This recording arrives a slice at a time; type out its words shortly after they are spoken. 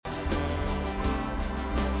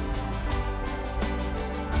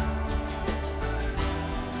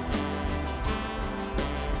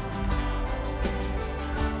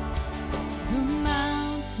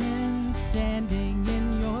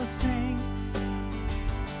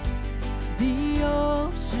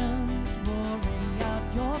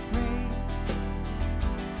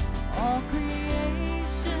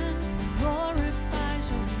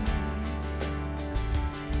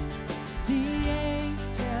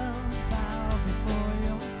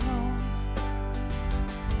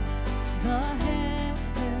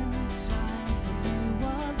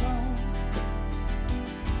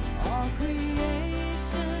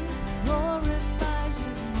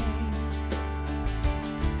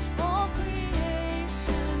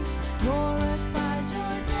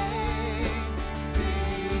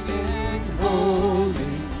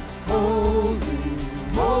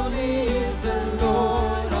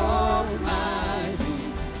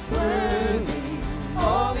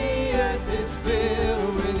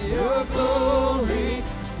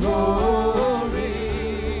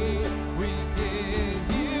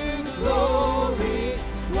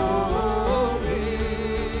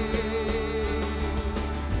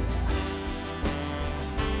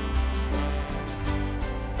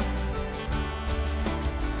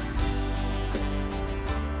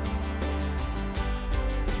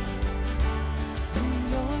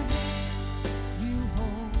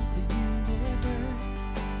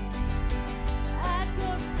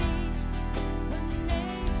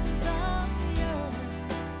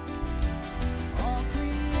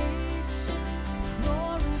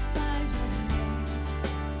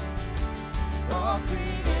all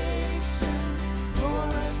creation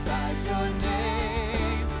glorifies your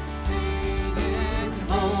name, singing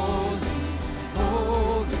holy,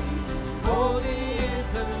 holy, holy is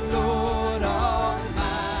the Lord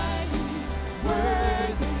Almighty,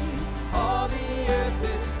 worthy, all the earth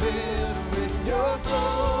is filled with your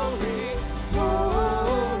glory,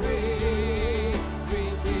 glory. We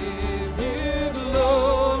give you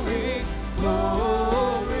glory,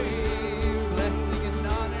 glory, blessing and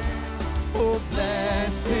honor, oh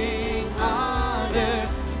blessing, honor,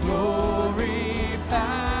 glory,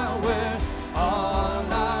 power, all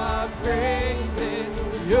our praises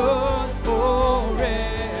yours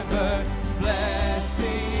forever.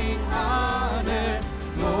 Blessing, honor,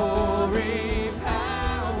 glory,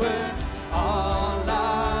 power, all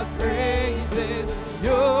our praises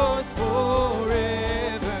yours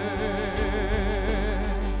forever.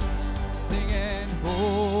 Singing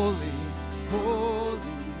holy,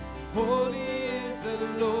 holy, holy is the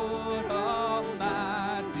Lord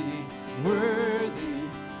Almighty, worthy,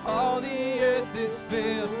 all the earth is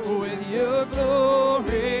filled with your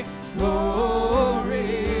glory, glory.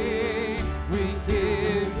 We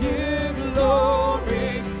give you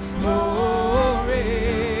glory, glory.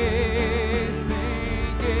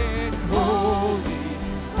 Singing holy,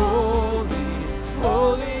 holy,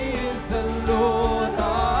 holy is the Lord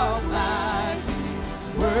Almighty,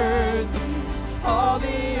 worthy, all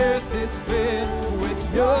the earth is filled with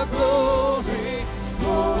your glory,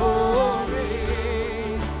 glory.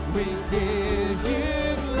 We give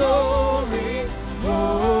you glory,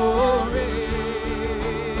 glory.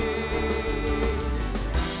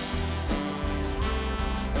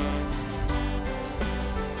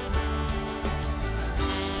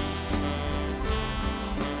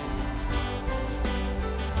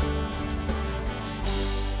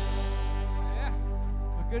 Yeah.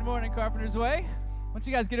 Well, good morning, Carpenter's Way. Why don't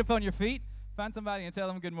you guys get up on your feet, find somebody and tell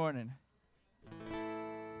them good morning.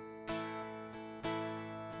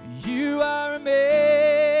 You are amazing,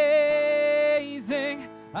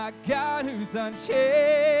 our God who's unchanging.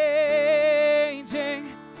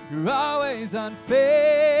 You're always unfailing,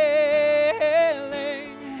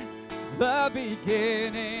 the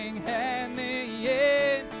beginning and the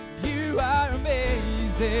end. You are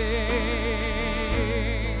amazing.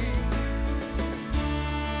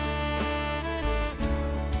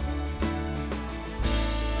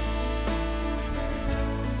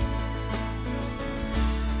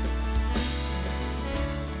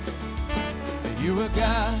 You were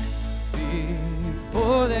God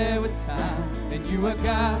before there was time, and you were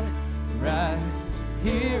God right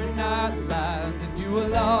here in our lives, and you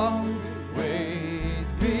will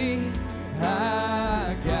always be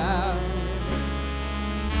our God.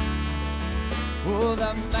 Oh,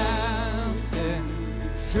 the mountain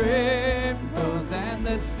trembles and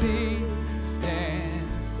the sea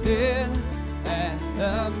stands still at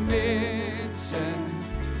the mention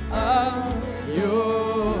of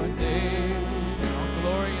your name.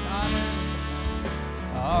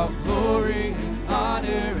 All glory and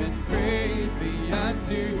honor and praise be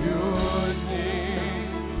unto your name.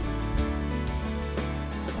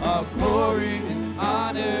 All glory and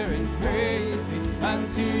honor and praise be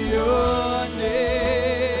unto your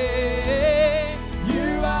name. You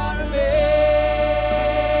are amazing,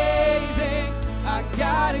 our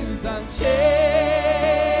God who's unchanging.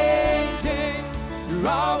 You're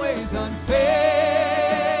always unfailing,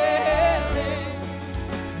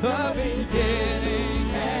 the beginning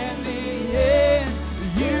and the end.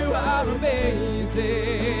 You are amazing.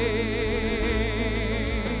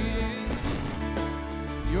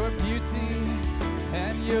 Your beauty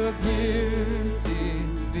and your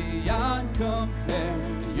beauty's beyond compare.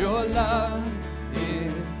 Your love,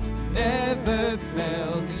 it never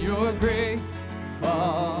fails, and your grace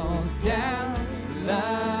falls down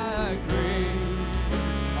like rain.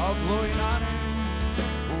 All glory and honor,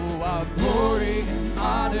 oh, all glory and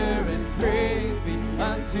honor and praise be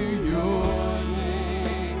unto your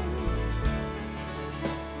name.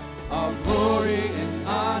 All glory and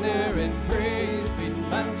honor and praise be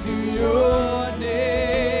unto your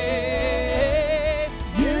name.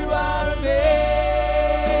 You are amazing,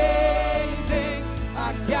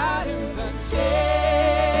 our God who's unchanging.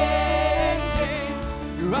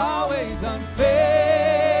 You're always unfailing,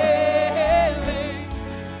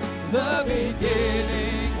 the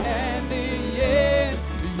beginning and the end.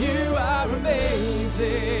 You are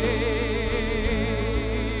amazing.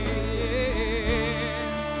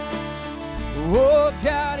 Oh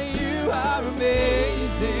God, you are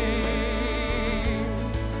amazing.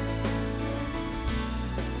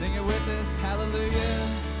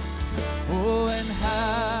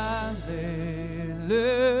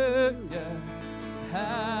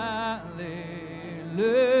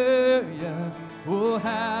 Oh,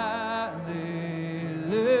 hallelujah,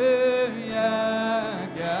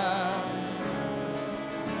 God.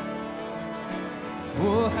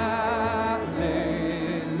 Oh, hallelujah,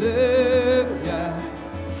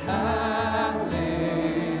 hallelujah.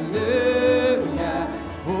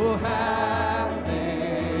 Oh, hallelujah,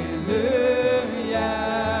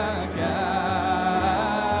 God.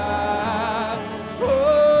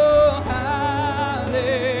 Oh,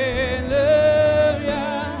 hallelujah,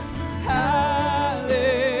 hallelujah,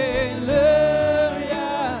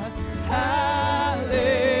 hallelujah,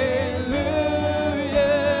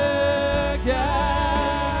 God.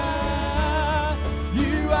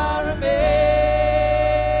 You are amazing,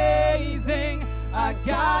 a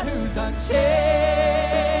God who's unchanging.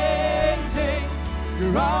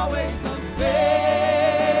 You're always unfailing,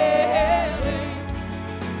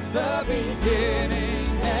 the beginning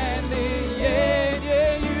and the end.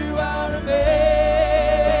 Yeah, you are amazing,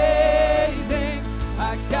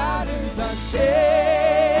 a God who's unchanging.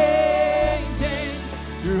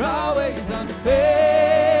 You're always unfailing,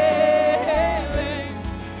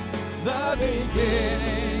 the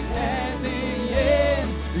beginning and the end.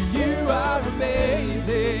 You are amazing.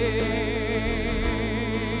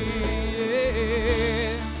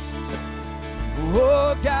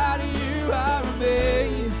 Oh God, you are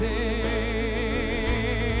amazing.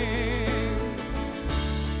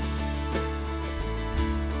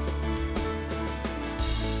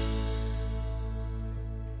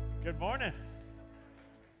 Good morning.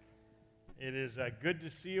 It is good to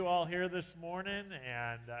see you all here this morning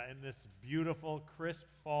and in this beautiful, crisp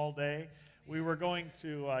fall day. We were going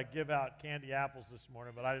to give out candy apples this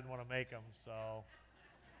morning, but I didn't want to make them, so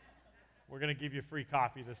we're going to give you free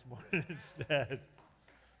coffee this morning instead.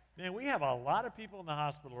 Man, we have a lot of people in the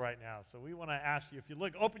hospital right now, so we want to ask you, if you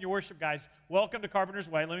look, open your worship guides, welcome to Carpenter's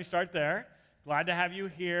Way. Let me start there. Glad to have you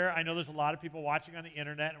here. I know there's a lot of people watching on the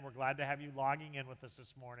internet, and we're glad to have you logging in with us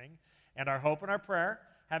this morning. And our hope and our prayer,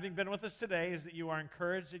 having been with us today, is that you are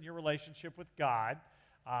encouraged in your relationship with God.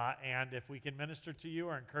 And if we can minister to you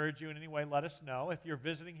or encourage you in any way, let us know. If you're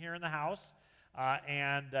visiting here in the house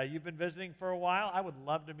and you've been visiting for a while, I would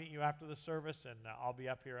love to meet you after the service, and I'll be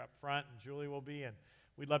up here up front, and Julie will be, and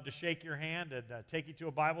we'd love to shake your hand and take you to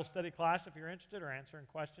a Bible study class if you're interested or answering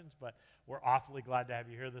questions, but we're awfully glad to have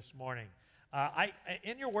you here this morning.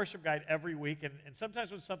 In your worship guide every week, and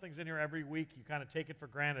sometimes when something's in here every week, you kind of take it for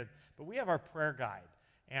granted, but we have our prayer guide.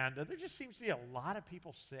 And there just seems to be a lot of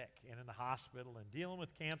people sick and in the hospital and dealing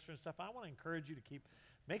with cancer and stuff. I want to encourage you to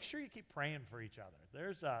make sure you keep praying for each other.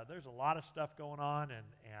 There's a lot of stuff going on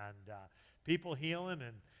and people healing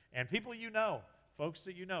and people you know, folks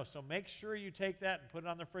that you know. So make sure you take that and put it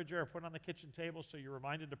on the refrigerator or put it on the kitchen table so you're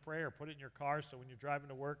reminded to pray, or put it in your car so when you're driving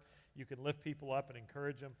to work, you can lift people up and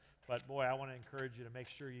encourage them. But boy, I want to encourage you to make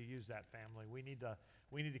sure you use that, family. We need to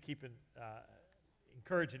keep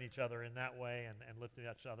encouraging each other in that way and lifting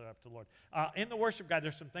each other up to the Lord. In the worship guide,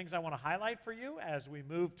 there's some things I want to highlight for you as we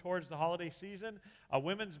move towards the holiday season. A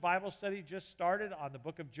women's Bible study just started on the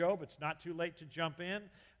book of Job. It's not too late to jump in.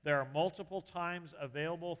 There are multiple times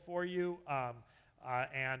available for you.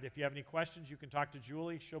 And if you have any questions, you can talk to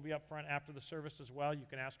Julie. She'll be up front after the service as well. You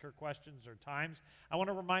can ask her questions or times. I want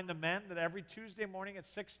to remind the men that every Tuesday morning at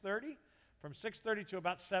 6:30, from 6:30 to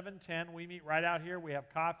about 7:10, we meet right out here. We have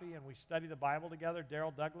coffee and we study the Bible together.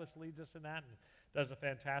 Daryl Douglas leads us in that and does a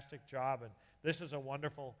fantastic job. And this is a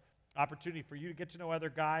wonderful opportunity for you to get to know other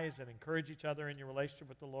guys and encourage each other in your relationship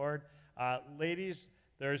with the Lord. Ladies,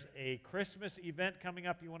 there's a Christmas event coming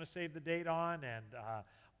up you want to save the date on, and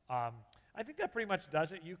I think that pretty much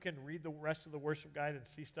does it. You can read the rest of the worship guide and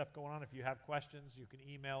see stuff going on. If you have questions, you can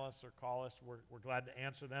email us or call us. We're glad to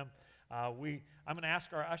answer them. I'm going to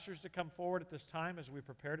ask our ushers to come forward at this time as we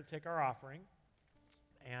prepare to take our offering.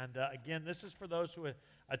 And again, this is for those who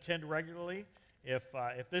attend regularly.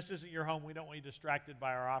 If this isn't your home, we don't want you distracted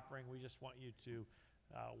by our offering. We just want you to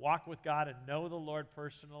walk with God and know the Lord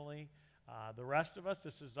personally. The rest of us,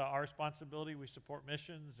 this is our responsibility. We support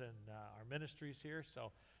missions and our ministries here,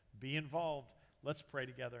 so be involved. Let's pray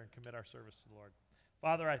together and commit our service to the Lord.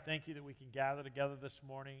 Father, I thank you that we can gather together this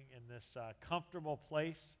morning in this comfortable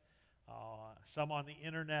place, some on the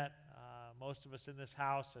internet, most of us in this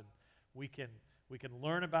house, and we can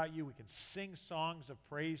learn about you. We can sing songs of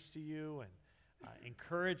praise to you and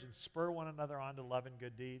encourage and spur one another on to love and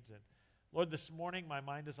good deeds. And Lord, this morning my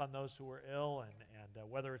mind is on those who are ill, and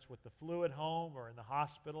whether it's with the flu at home or in the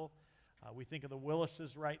hospital. We think of the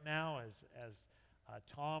Willises right now as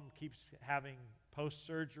Tom keeps having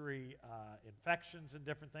post-surgery infections and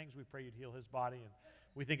different things. We pray you'd heal his body. And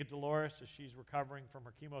we think of Dolores as she's recovering from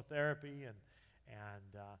her chemotherapy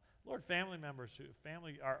And Lord,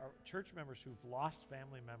 our church members who've lost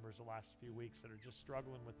family members the last few weeks that are just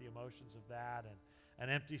struggling with the emotions of that, and an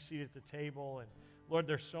empty seat at the table. And Lord,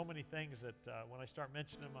 there's so many things that when I start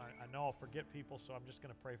mentioning them, I know I'll forget people, so I'm just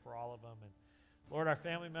going to pray for all of them. And Lord, our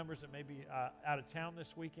family members that may be out of town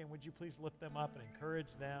this weekend, would you please lift them up and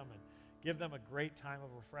encourage them and give them a great time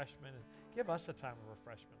of refreshment, and give us a time of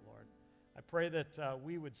refreshment, Lord. I pray that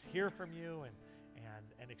we would hear from you and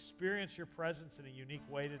experience your presence in a unique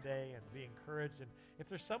way today and be encouraged. And if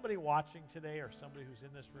there's somebody watching today or somebody who's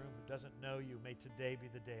in this room who doesn't know you, may today be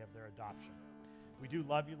the day of their adoption. We do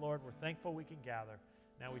love you, Lord. We're thankful we can gather.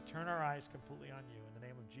 Now we turn our eyes completely on you. In the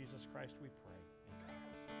name of Jesus Christ we pray.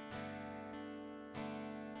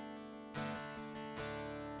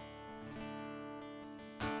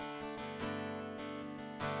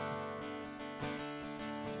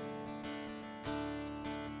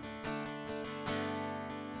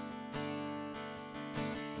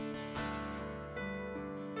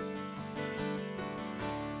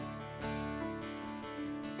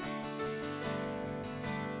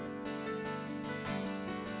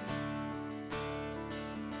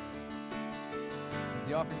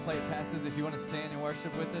 The offering plate passes. If you want to stand and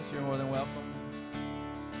worship with us, you're more than welcome.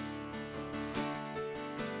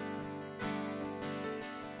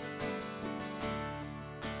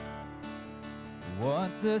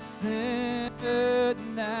 Once a sinner,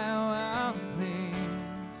 now I'm clean.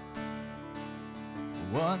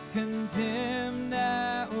 Once condemned,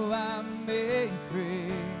 now I'm made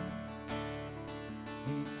free.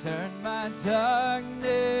 He turned my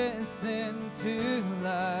darkness into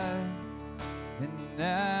light, and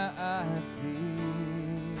now I see.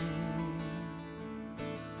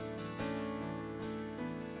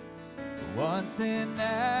 Once in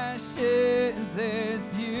ashes, there's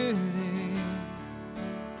beauty.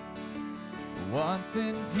 Once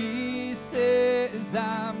in pieces,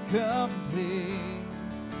 I'm complete.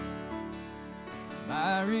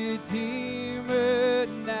 My Redeemer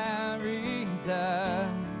now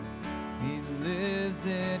resides. He lives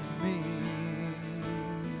in me.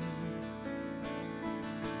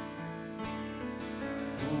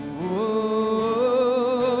 Oh,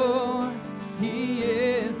 he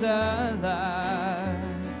is alive,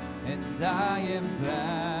 and I am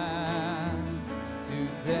bound to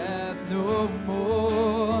death no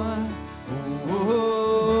more.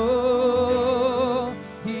 Oh,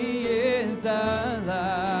 he is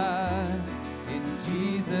alive in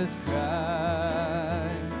Jesus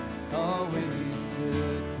Christ, always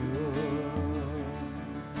secure.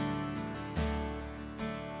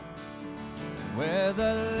 Where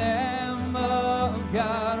the Lamb of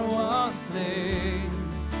God once slain,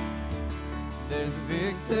 there's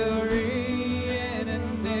victory in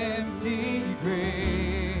an empty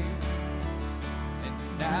grave. And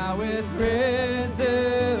now with resurrection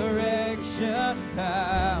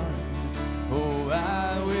power, oh,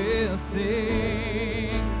 I will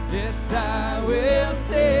sing, yes, I will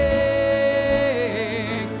sing.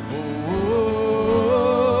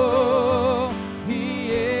 Oh, he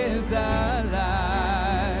is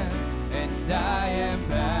alive, and I am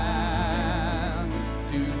bound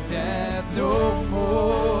to death no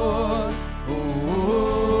more.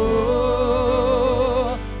 Oh,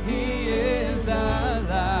 he is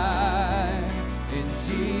alive in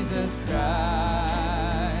Jesus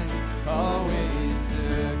Christ, always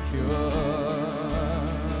secure.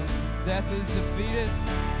 Death is defeated.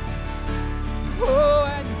 Oh,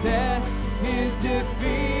 and death is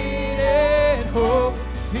defeated. Hope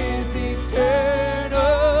is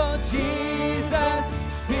eternal. Jesus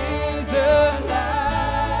is alive.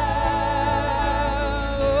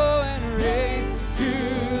 Oh, and raised to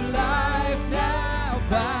life now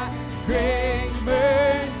by great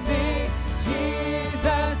mercy.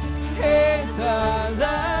 Jesus is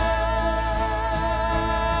alive.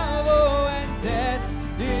 Oh, and death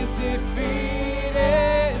is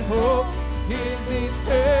defeated.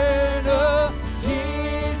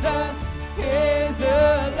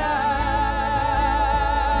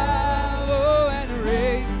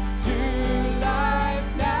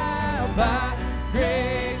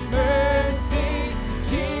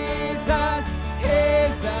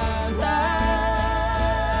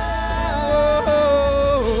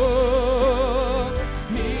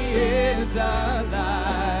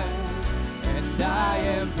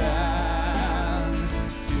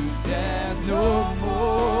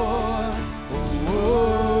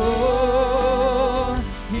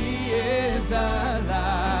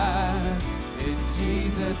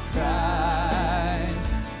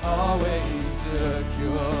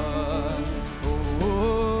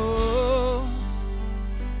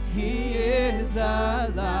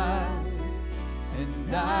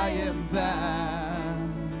 and I am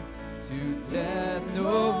bound to death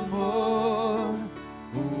no more.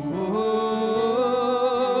 Oh,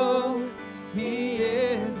 he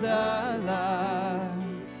is alive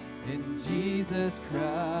in Jesus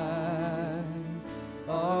Christ,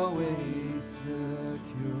 always secure.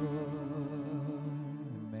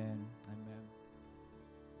 Amen. Amen.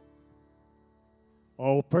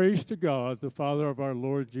 All praise to God, the Father of our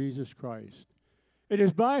Lord Jesus Christ. It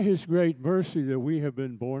is by his great mercy that we have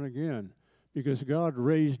been born again, because God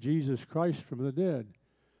raised Jesus Christ from the dead.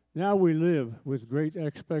 Now we live with great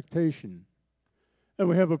expectation, and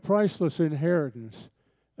we have a priceless inheritance,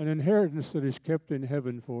 an inheritance that is kept in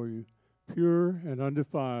heaven for you, pure and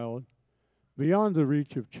undefiled, beyond the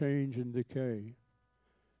reach of change and decay.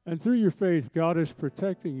 And through your faith, God is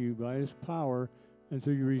protecting you by his power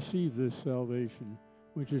until you receive this salvation,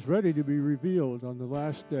 which is ready to be revealed on the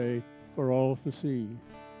last day for all to see.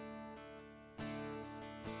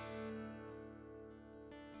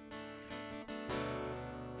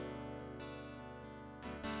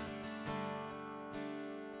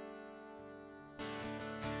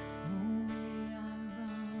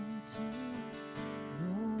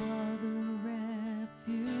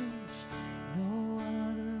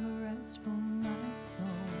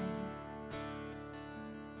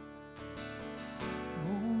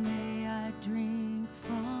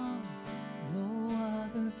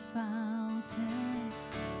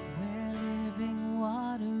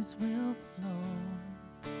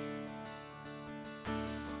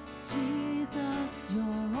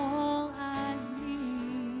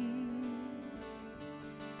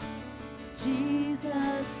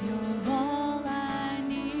 Jesus, you're all I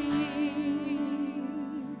need.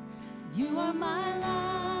 You are my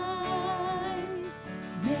life.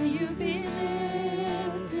 May you be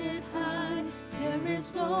lifted high. There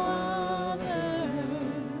is no other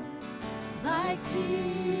like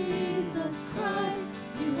Jesus Christ.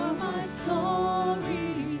 You are my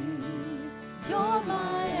story. You're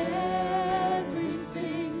my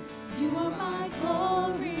everything. You are my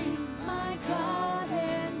glory, my God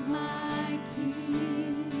and my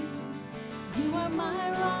King. You are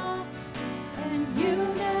my rock, and you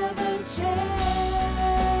never change.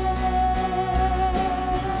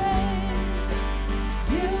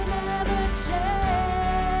 You never change.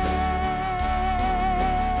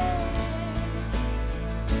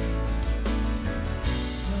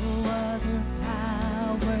 No other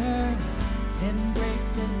power can break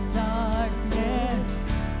the darkness.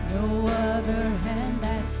 No other hand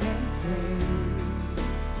that can save.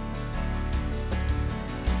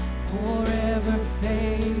 Forever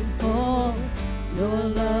faithful, your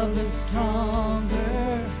love is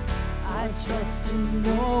stronger. I trust in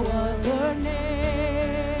no other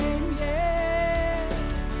name. Yes,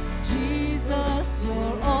 Jesus,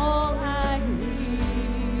 you're all I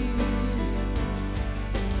need.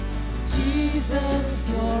 Jesus,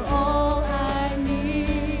 you're all I need.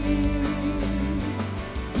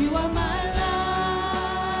 You are my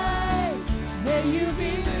life. May you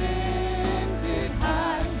be lifted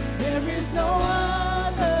high. There is no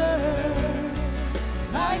other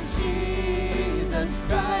like Jesus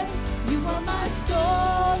Christ. You are my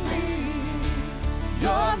story.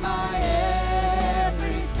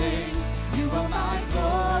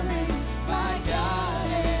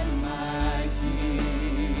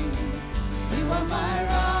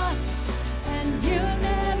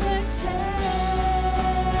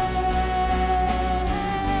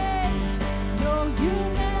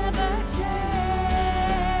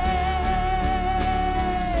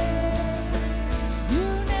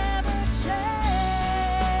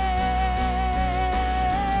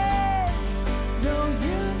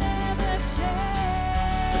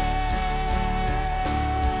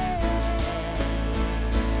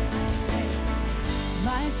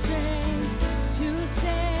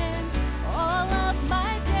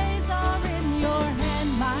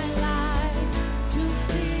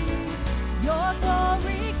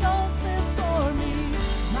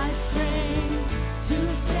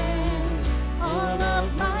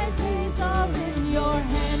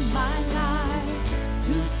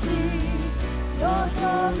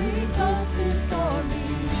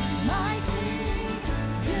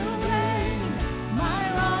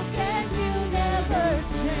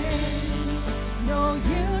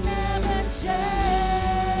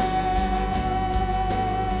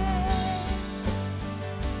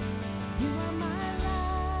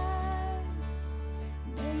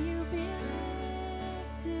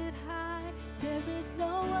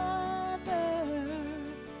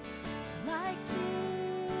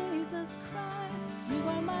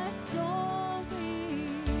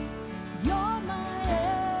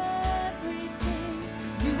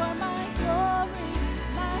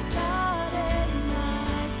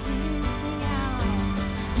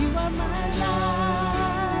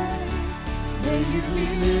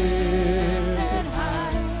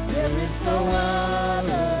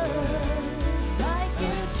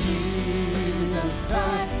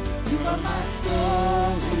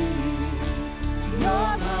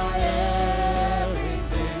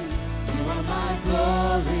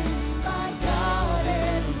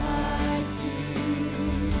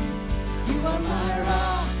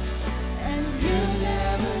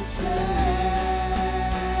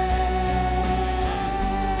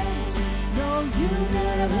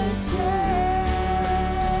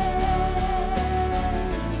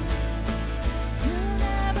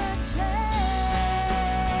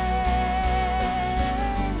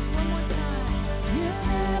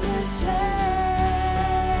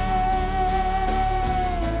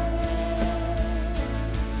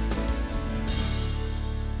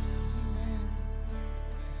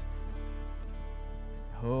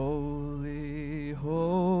 Holy,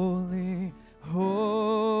 holy,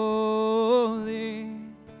 holy,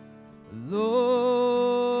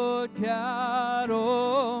 Lord God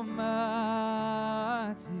Almighty.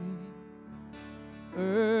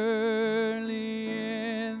 Early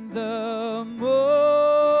in the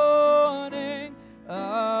morning,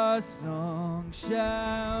 our song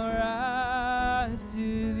shall rise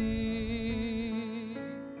to thee.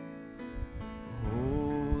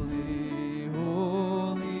 Holy,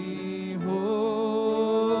 holy, holy,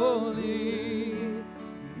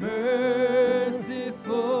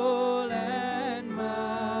 merciful and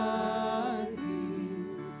mighty,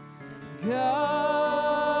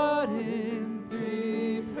 God in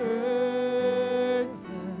three persons,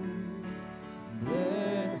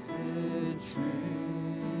 blessed Trinity.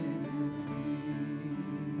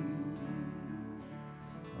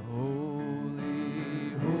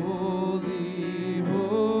 Holy, holy,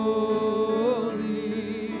 holy,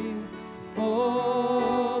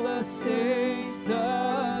 all the saints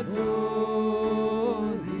adore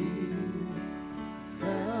thee,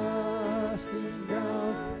 Casting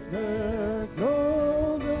down their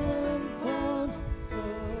golden crowns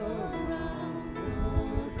Around the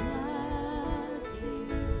glassy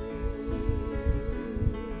sea,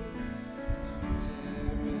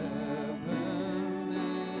 cherubim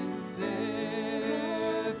and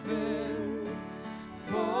seraphim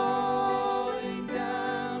falling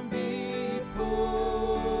down before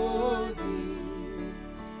thee,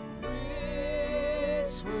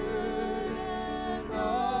 rich word and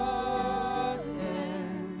art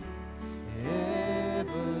and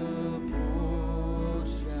evermore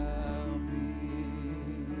shall be.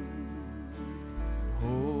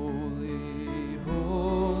 Holy,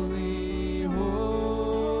 holy,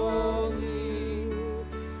 holy,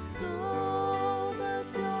 though the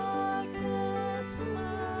darkness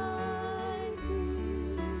hide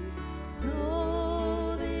thee,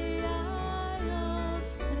 though the eye of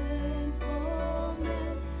sinful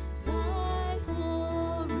men thy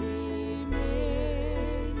glory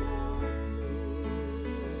may not see.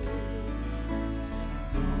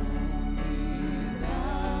 only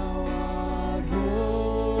thou art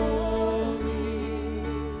holy.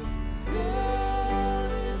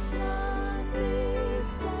 There is none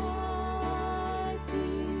beside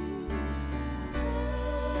thee,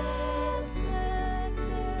 perfect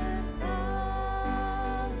in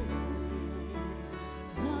power,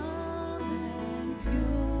 love and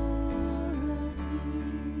purity.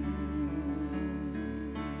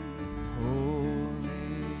 Holy,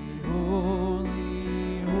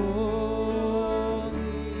 holy, holy,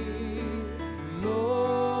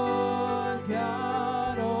 Lord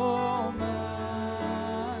God Almighty.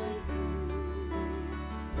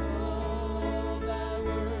 All thy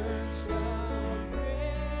works shall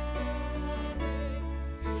praise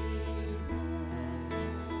thee.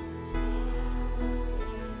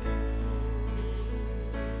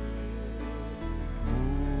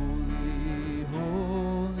 Holy,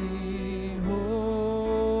 holy,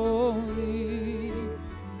 holy,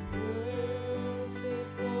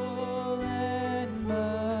 merciful and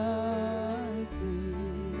mighty,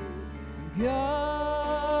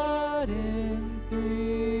 God in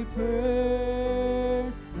three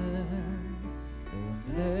persons, the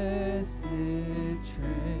blessed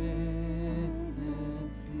Trinity.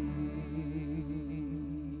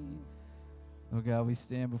 Oh God, we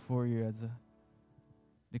stand before you as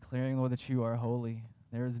declaring, Lord, that you are holy.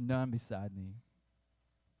 There is none beside thee.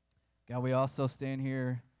 God, we also stand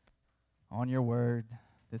here on your word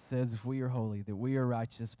that says if we are holy, that we are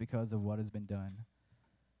righteous because of what has been done.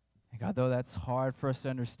 And God, though that's hard for us to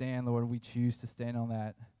understand, Lord, we choose to stand on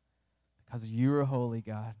that because you are holy,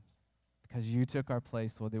 God, because you took our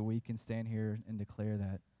place, Lord, that we can stand here and declare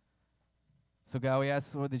that. So, God, we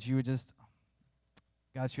ask, Lord, that you would just,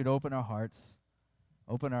 God, you would open our hearts,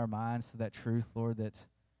 open our minds to that truth, Lord, that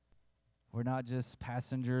we're not just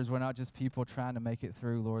passengers, we're not just people trying to make it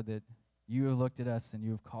through, Lord, that you have looked at us and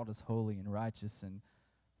you have called us holy and righteous, and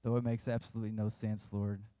though it makes absolutely no sense,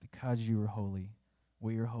 Lord, because you are holy,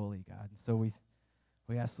 we are holy, God. And so we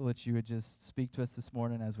ask, Lord, that you would just speak to us this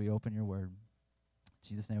morning as we open your word. In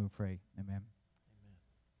Jesus' name we pray. Amen.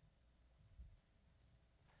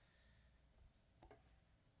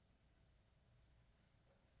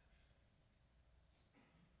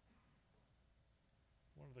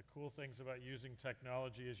 One of the cool things about using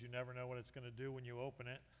technology is you never know what it's going to do when you open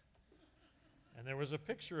it. And there was a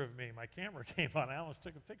picture of me. My camera came on. I almost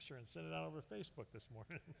took a picture and sent it out over Facebook this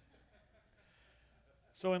morning.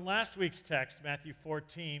 So in last week's text, Matthew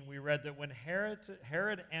 14, we read that when Herod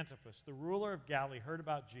Antipas, the ruler of Galilee, heard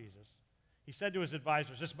about Jesus, He said to his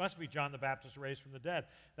advisors, "This must be John the Baptist raised from the dead.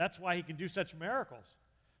 That's why he can do such miracles."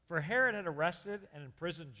 For Herod had arrested and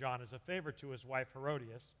imprisoned John as a favor to his wife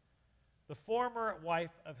Herodias, the former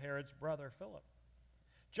wife of Herod's brother Philip.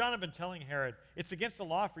 John had been telling Herod, "It's against the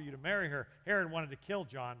law for you to marry her." Herod wanted to kill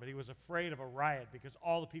John, but he was afraid of a riot because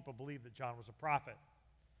all the people believed that John was a prophet.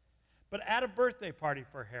 But at a birthday party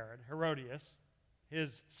for Herod, Herodias,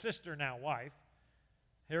 his sister, now wife,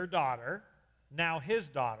 her daughter, now his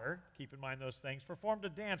daughter, keep in mind those things, performed a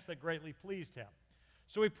dance that greatly pleased him.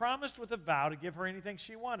 So he promised with a vow to give her anything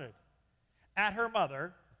she wanted. At her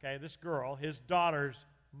mother, okay, this girl, his daughter's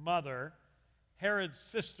mother, Herod's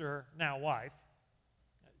sister, now wife,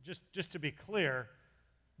 just to be clear,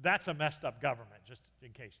 that's a messed up government, just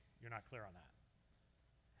in case you're not clear on that.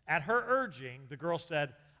 At her urging, the girl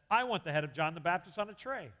said, "I want the head of John the Baptist on a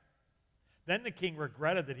tray." Then the king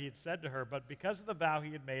regretted that he had said to her, but because of the vow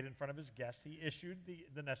he had made in front of his guests, he issued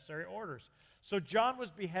the necessary orders. So John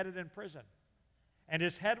was beheaded in prison, and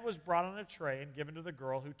his head was brought on a tray and given to the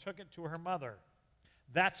girl, who took it to her mother.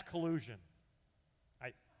 That's collusion.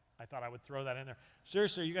 I thought I would throw that in there.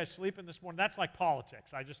 Seriously, are you guys sleeping this morning? That's like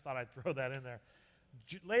politics. I just thought I'd throw that in there.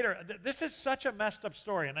 Later, this is such a messed up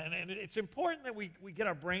story, and it's important that we get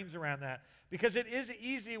our brains around that, because it is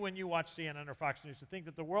easy when you watch CNN or Fox News to think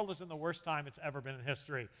that the world is in the worst time it's ever been in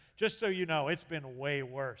history. Just so you know, it's been way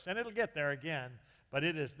worse, and it'll get there again, but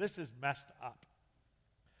this is messed up.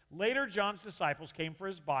 Later, John's disciples came for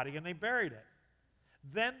his body, and they buried it.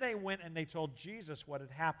 Then they went and they told Jesus what had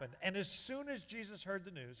happened, and as soon as Jesus heard the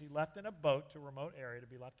news, he left in a boat to a remote area to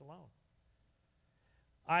be left alone.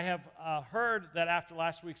 I have heard that after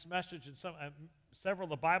last week's message in several of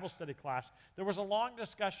the Bible study class, there was a long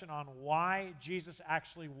discussion on why Jesus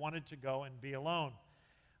actually wanted to go and be alone.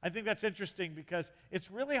 I think that's interesting because it's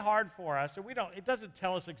really hard for us, and it doesn't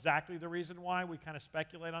tell us exactly the reason why. We kind of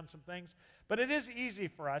speculate on some things, but it is easy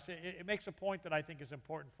for us. It makes a point that I think is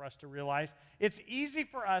important for us to realize. It's easy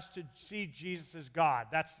for us to see Jesus as God.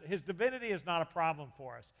 His divinity is not a problem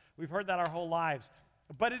for us. We've heard that our whole lives.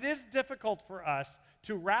 But it is difficult for us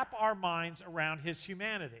to wrap our minds around his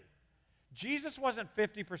humanity. Jesus wasn't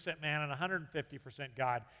 50% man and 150%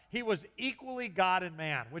 God. He was equally God and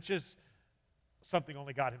man, which is something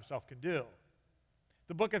only God himself can do.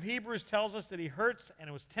 The book of Hebrews tells us that he hurts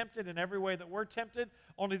and was tempted in every way that we're tempted.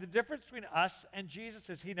 Only the difference between us and Jesus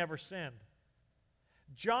is he never sinned.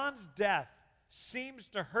 John's death seems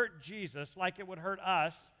to hurt Jesus like it would hurt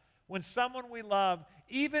us when someone we love,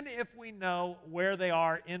 even if we know where they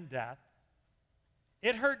are in death.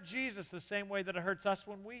 It hurt Jesus the same way that it hurts us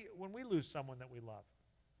when we lose someone that we love.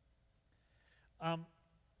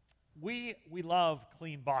 We love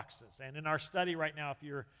clean boxes. And in our study right now, if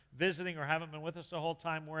you're visiting or haven't been with us the whole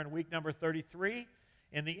time, we're in week number 33.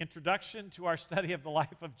 In the introduction to our study of the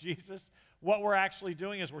life of Jesus, what we're actually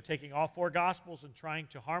doing is we're taking all four Gospels and trying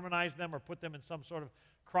to harmonize them or put them in some sort of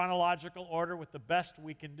chronological order with the best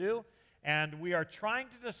we can do. And we are trying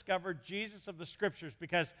to discover Jesus of the Scriptures,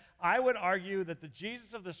 because I would argue that the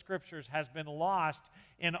Jesus of the Scriptures has been lost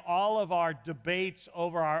in all of our debates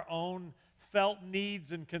over our own felt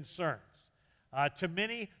needs and concerns. To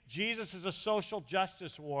many, Jesus is a social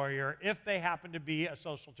justice warrior, if they happen to be a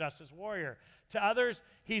social justice warrior. To others,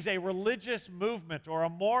 he's a religious movement or a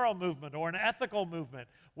moral movement or an ethical movement.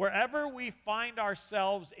 Wherever we find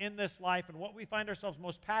ourselves in this life and what we find ourselves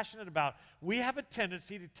most passionate about, we have a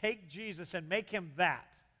tendency to take Jesus and make him that.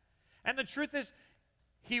 And the truth is,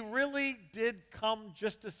 he really did come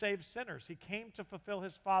just to save sinners. He came to fulfill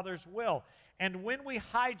his Father's will. And when we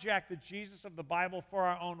hijack the Jesus of the Bible for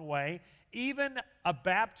our own way, even a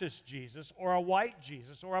Baptist Jesus or a white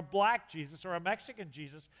Jesus or a black Jesus or a Mexican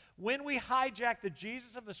Jesus, when we hijack the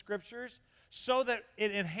Jesus of the Scriptures so that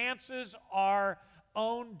it enhances our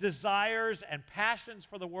own desires and passions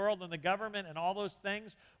for the world and the government and all those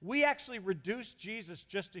things, we actually reduce Jesus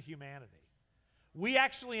just to humanity. We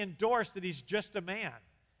actually endorse that he's just a man.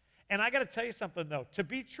 And I got to tell you something, though. To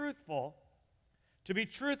be truthful,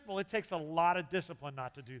 it takes a lot of discipline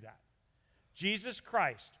not to do that. Jesus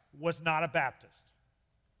Christ was not a Baptist.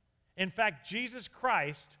 In fact, Jesus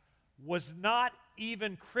Christ was not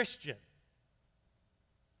even Christian.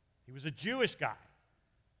 He was a Jewish guy,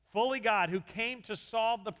 fully God, who came to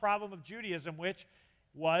solve the problem of Judaism, which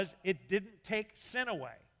was it didn't take sin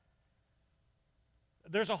away.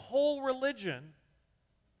 There's a whole religion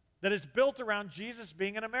that is built around Jesus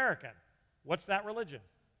being an American. What's that religion?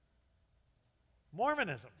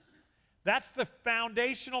 Mormonism. That's the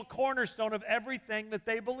foundational cornerstone of everything that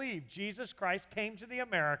they believe. Jesus Christ came to the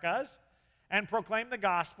Americas and proclaimed the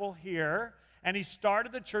gospel here, and he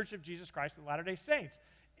started the Church of Jesus Christ of Latter-day Saints.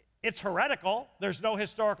 It's heretical. There's no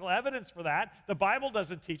historical evidence for that. The Bible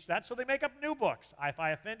doesn't teach that, so they make up new books. If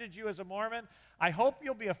I offended you as a Mormon, I hope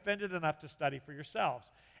you'll be offended enough to study for yourselves.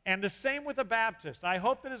 And the same with a Baptist. I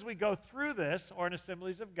hope that as we go through this, or in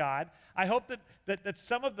Assemblies of God, I hope that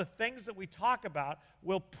some of the things that we talk about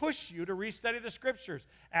will push you to restudy the Scriptures.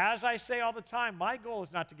 As I say all the time, my goal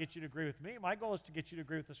is not to get you to agree with me. My goal is to get you to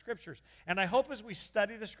agree with the Scriptures. And I hope as we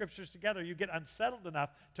study the Scriptures together, you get unsettled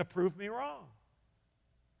enough to prove me wrong.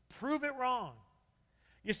 Prove it wrong.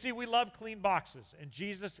 You see, we love clean boxes, and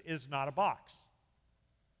Jesus is not a box.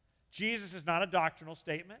 Jesus is not a doctrinal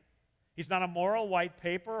statement. He's not a moral white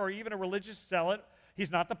paper or even a religious zealot.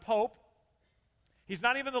 He's not the Pope. He's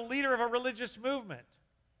not even the leader of a religious movement.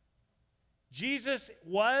 Jesus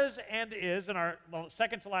was and is, and our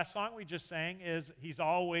second to last song we just sang is, He's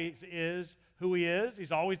always is who He is.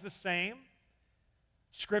 He's always the same.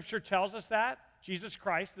 Scripture tells us that. Jesus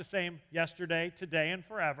Christ, the same yesterday, today, and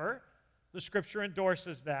forever. The Scripture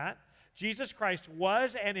endorses that. Jesus Christ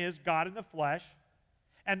was and is God in the flesh,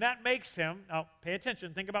 and that makes Him, now pay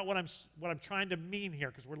attention, think about what I'm trying to mean here,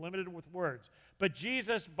 because we're limited with words. But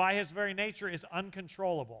Jesus, by His very nature, is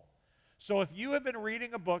uncontrollable. So if you have been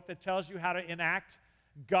reading a book that tells you how to enact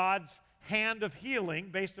God's hand of healing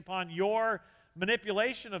based upon your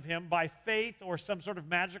manipulation of Him by faith or some sort of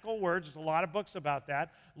magical words, there's a lot of books about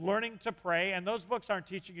that, learning to pray, and those books aren't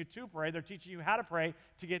teaching you to pray, they're teaching you how to pray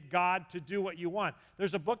to get God to do what you want.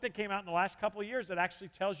 There's a book that came out in the last couple of years that actually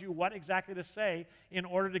tells you what exactly to say in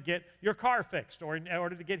order to get your car fixed or in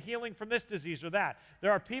order to get healing from this disease or that.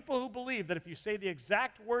 There are people who believe that if you say the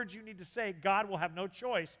exact words you need to say, God will have no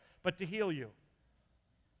choice but to heal you.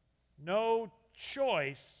 No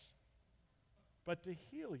choice but to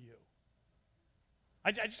heal you.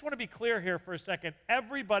 I just want to be clear here for a second.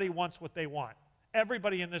 Everybody wants what they want.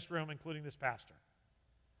 Everybody in this room, including this pastor.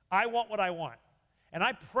 I want what I want. And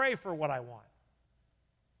I pray for what I want.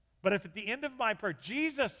 But if at the end of my prayer,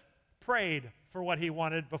 Jesus prayed for what He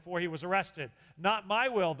wanted before He was arrested. Not my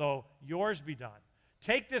will, though, yours be done.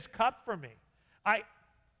 Take this cup from me.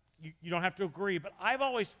 You don't have to agree, but I've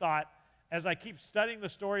always thought, as I keep studying the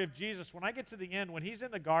story of Jesus, when I get to the end, when He's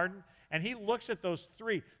in the garden and He looks at those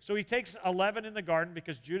three, so He takes 11 in the garden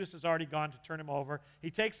because Judas has already gone to turn Him over. He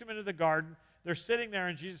takes them into the garden. They're sitting there,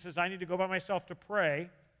 and Jesus says, I need to go by myself to pray.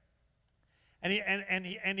 And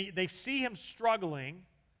they see Him struggling,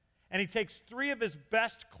 and He takes 3 of His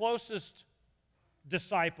best, closest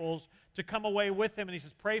disciples to come away with Him, and He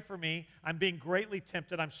says, pray for me. I'm being greatly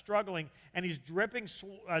tempted. I'm struggling. And He's dripping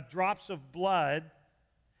drops of blood.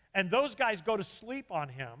 And those guys go to sleep on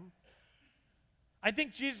Him. I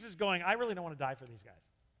think Jesus is going, I really don't want to die for these guys.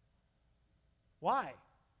 Why?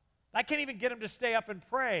 I can't even get Him to stay up and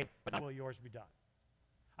pray, but will yours be done.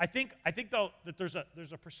 I think though that there's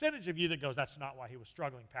a percentage of you that goes, that's not why he was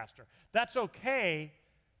struggling, Pastor. That's okay,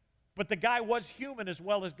 but the guy was human as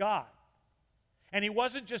well as God. And he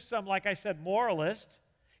wasn't just some, like I said, moralist.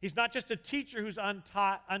 He's not just a teacher who's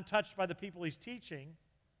untouched by the people he's teaching.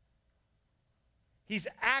 He's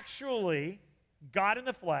actually God in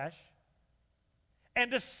the flesh, and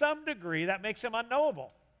to some degree, that makes Him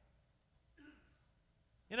unknowable.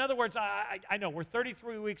 In other words, I know we're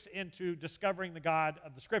 33 weeks into discovering the God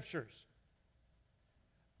of the Scriptures,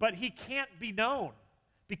 but He can't be known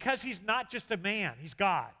because He's not just a man, He's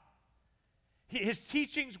God. His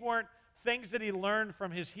teachings weren't things that He learned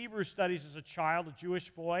from His Hebrew studies as a child, a Jewish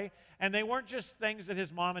boy, and they weren't just things that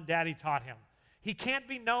His mom and daddy taught Him. He can't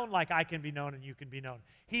be known like I can be known and you can be known.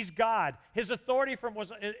 He's God. His authority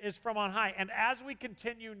is from on high. And as we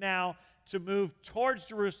continue now to move towards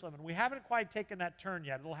Jerusalem, and we haven't quite taken that turn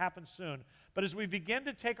yet, it'll happen soon, but as we begin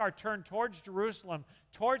to take our turn towards Jerusalem,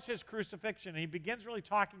 towards His crucifixion, and He begins really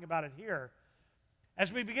talking about it here,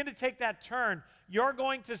 as we begin to take that turn, you're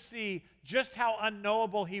going to see just how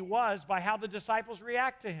unknowable He was by how the disciples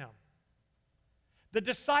react to Him. The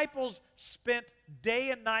disciples spent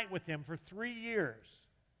day and night with Him for 3 years.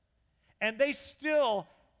 And they still,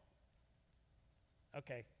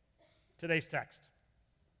 today's text,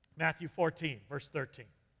 Matthew 14, verse 13.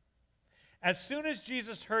 As soon as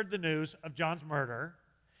Jesus heard the news of John's murder,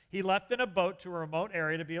 He left in a boat to a remote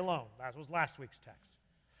area to be alone. That was last week's text.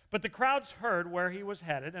 But the crowds heard where He was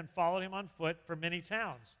headed and followed Him on foot from many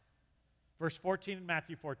towns. Verse 14 in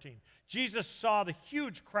Matthew 14. Jesus saw the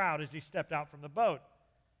huge crowd as He stepped out from the boat,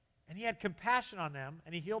 and He had compassion on them,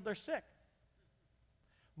 and He healed their sick.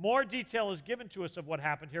 More detail is given to us of what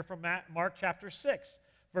happened here from Mark chapter 6,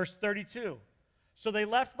 verse 32. So they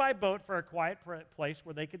left by boat for a quiet place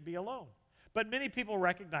where they could be alone. But many people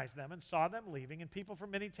recognized them and saw them leaving, and people from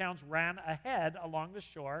many towns ran ahead along the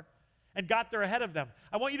shore and got there ahead of them.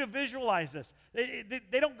 I want you to visualize this.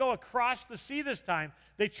 They don't go across the sea this time.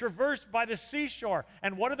 They traverse by the seashore.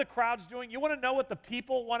 And what are the crowds doing? You want to know what the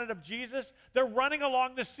people wanted of Jesus? They're running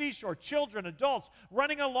along the seashore, children, adults,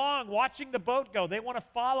 running along, watching the boat go. They want to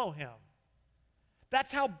follow him.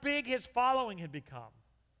 That's how big his following had become.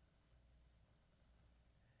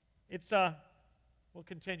 We'll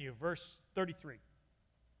continue, verse 33.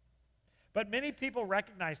 But many people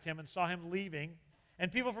recognized him and saw him leaving, and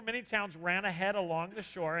people from many towns ran ahead along the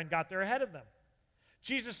shore and got there ahead of them.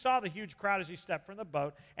 Jesus saw the huge crowd as he stepped from the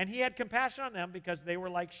boat, and he had compassion on them because they were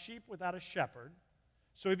like sheep without a shepherd.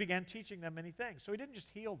 So he began teaching them many things. So he didn't just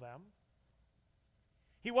heal them.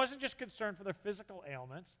 He wasn't just concerned for their physical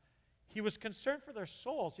ailments. He was concerned for their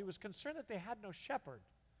souls. He was concerned that they had no shepherd.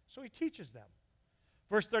 So he teaches them.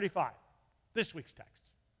 Verse 35, this week's text.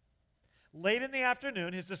 Late in the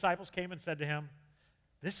afternoon, his disciples came and said to him,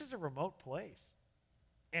 "This is a remote place,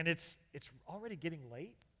 and it's already getting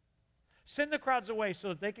late. Send the crowds away so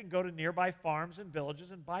that they can go to nearby farms and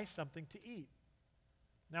villages and buy something to eat."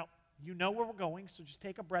 Now, you know where we're going, so just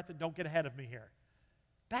take a breath and don't get ahead of me here.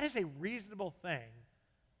 That is a reasonable thing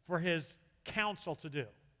for his counsel to do.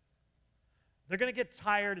 They're going to get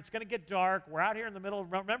tired. It's going to get dark. We're out here in the middle.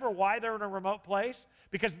 Remember why they're in a remote place?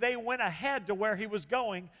 Because they went ahead to where he was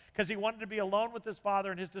going because he wanted to be alone with his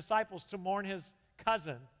father and his disciples to mourn his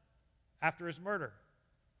cousin after his murder.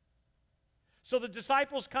 So the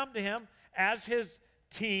disciples come to him as his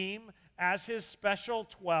team, as his special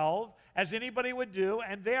 12, as anybody would do,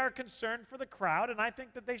 and they are concerned for the crowd, and I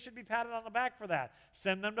think that they should be patted on the back for that.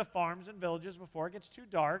 Send them to farms and villages before it gets too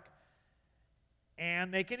dark,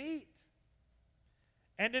 and they can eat.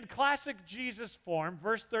 And in classic Jesus form,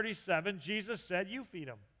 verse 37, Jesus said, "You feed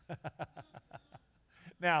them."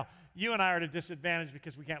 Now, you and I are at a disadvantage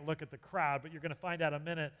because we can't look at the crowd, but you're going to find out in a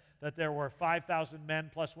minute that there were 5,000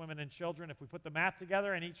 men plus women and children. If we put the math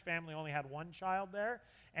together, and each family only had one child there,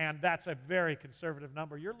 and that's a very conservative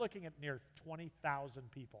number, you're looking at near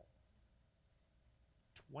 20,000 people.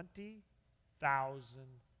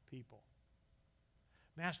 20,000 people.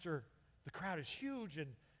 Master, the crowd is huge,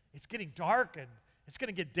 and it's getting dark, and it's going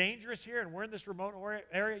to get dangerous here, and we're in this remote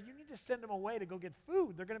area. You need to send them away to go get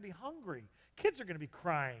food. They're going to be hungry. Kids are going to be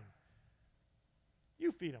crying.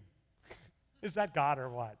 You feed them. Is that God or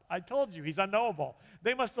what? I told you, he's unknowable.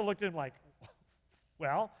 They must have looked at him like,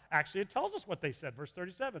 well, actually, it tells us what they said. Verse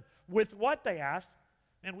 37. With what they asked,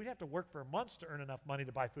 man, we'd have to work for months to earn enough money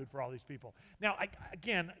to buy food for all these people. Now,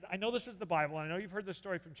 I know this is the Bible, and I know you've heard this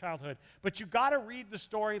story from childhood, but you got to read the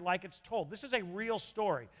story like it's told. This is a real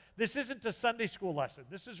story. This isn't a Sunday school lesson.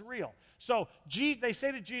 This is real. So they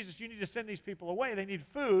say to Jesus, you need to send these people away. They need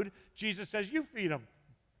food. Jesus says, you feed them.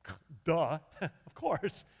 Duh. Of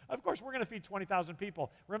course. Of course, we're going to feed 20,000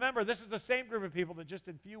 people. Remember, this is the same group of people that just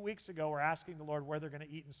a few weeks ago were asking the Lord where they're going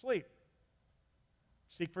to eat and sleep.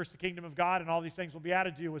 Seek first the kingdom of God, and all these things will be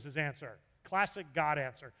added to you, was his answer. Classic God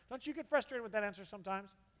answer. Don't you get frustrated with that answer sometimes?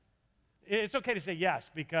 It's okay to say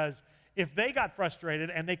yes, because if they got frustrated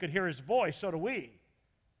and they could hear his voice, so do we.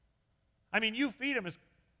 I mean, you feed them.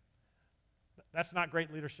 That's not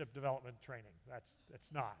great leadership development training.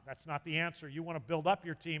 That's not the answer. You want to build up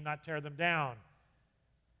your team, not tear them down.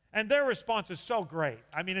 And their response is so great.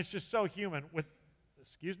 I mean, it's just so human. With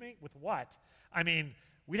what? I mean,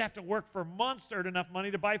 we'd have to work for months to earn enough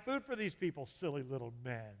money to buy food for these people. Silly little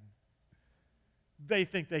men. They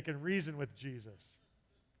think they can reason with Jesus.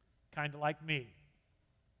 Kind of like me.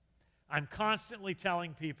 I'm constantly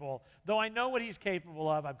telling people, though I know what he's capable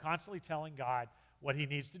of, I'm constantly telling God what he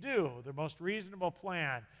needs to do. The most reasonable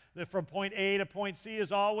plan. That from point A to point C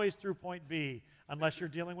is always through point B, unless you're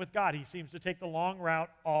dealing with God. He seems to take the long route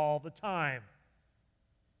all the time.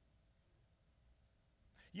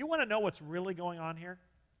 You want to know what's really going on here?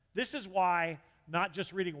 This is why not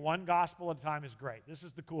just reading one gospel at a time is great. This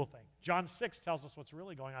is the cool thing. John 6 tells us what's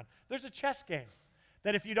really going on. There's a chess game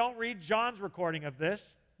that if you don't read John's recording of this,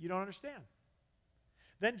 you don't understand.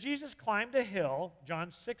 Then Jesus climbed a hill,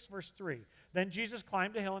 John 6, verse 3. Then Jesus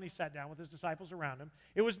climbed a hill and he sat down with his disciples around him.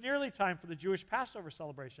 It was nearly time for the Jewish Passover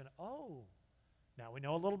celebration. Oh, now we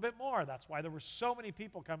know a little bit more. That's why there were so many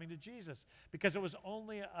people coming to Jesus, because it was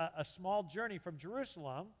only a small journey from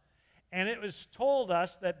Jerusalem. And it was told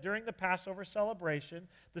us that during the Passover celebration,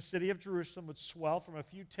 the city of Jerusalem would swell from a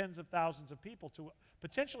few tens of thousands of people to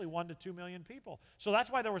potentially 1 to 2 million people. So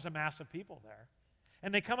that's why there was a mass of people there.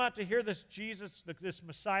 And they come out to hear this Jesus, this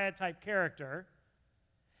Messiah-type character.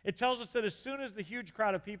 It tells us that as soon as the huge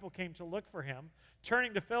crowd of people came to look for him,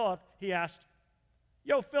 turning to Philip, he asked,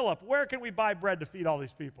 "Yo, Philip, where can we buy bread to feed all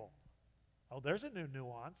these people?" Oh, there's a new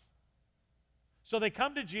nuance. So they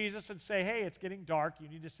come to Jesus and say, hey, it's getting dark. You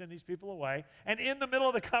need to send these people away. And in the middle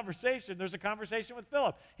of the conversation, there's a conversation with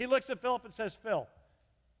Philip. He looks at Philip and says, Phil,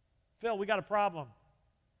 we got a problem.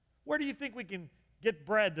 Where do you think we can get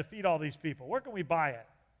bread to feed all these people? Where can we buy it?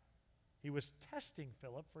 He was testing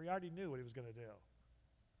Philip, for he already knew what he was going to do.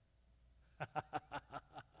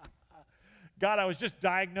 God, I was just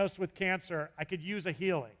diagnosed with cancer. I could use a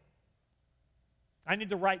healing. I need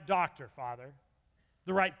the right doctor, Father,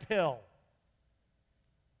 the right pill.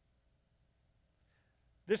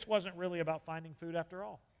 This wasn't really about finding food after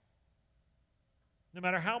all. No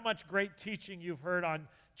matter how much great teaching you've heard on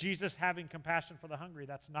Jesus having compassion for the hungry,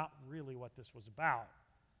 that's not really what this was about.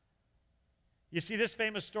 You see, this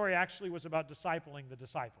famous story actually was about discipling the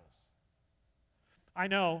disciples. I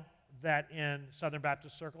know that in Southern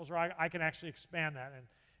Baptist circles, or I can actually expand that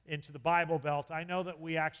into the Bible Belt, I know that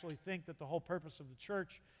we actually think that the whole purpose of the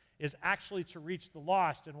church is actually to reach the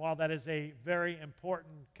lost. And while that is a very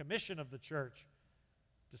important commission of the church,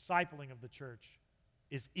 discipling of the church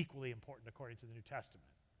is equally important according to the New Testament.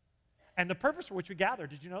 And the purpose for which we gather,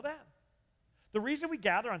 did you know that? The reason we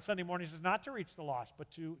gather on Sunday mornings is not to reach the lost, but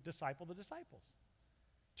to disciple the disciples.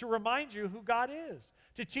 To remind you who God is.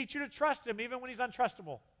 To teach you to trust Him even when He's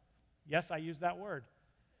untrustable. Yes, I use that word.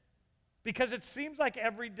 Because it seems like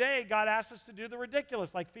every day God asks us to do the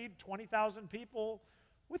ridiculous, like feed 20,000 people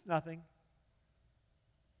with nothing.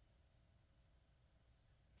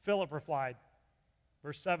 Philip replied,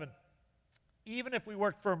 verse 7, even if we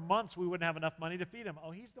worked for months, we wouldn't have enough money to feed him.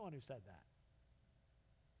 Oh, he's the one who said that.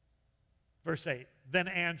 Verse 8, then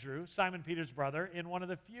Andrew, Simon Peter's brother, in one of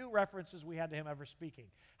the few references we had to him ever speaking.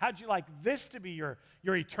 How'd you like this to be your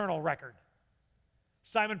eternal record?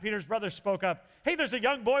 Simon Peter's brother spoke up, hey, there's a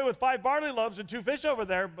young boy with 5 barley loaves and 2 fish over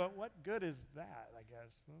there, but what good is that, I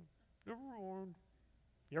guess? Never mind.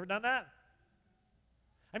 You ever done that?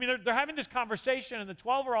 I mean, they're having this conversation, and the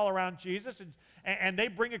 12 are all around Jesus, and they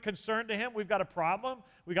bring a concern to him. We've got a problem.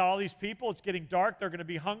 We got all these people. It's getting dark. They're going to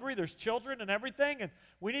be hungry. There's children and everything, and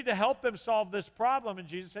we need to help them solve this problem. And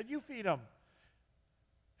Jesus said, you feed them.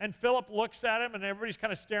 And Philip looks at him, and everybody's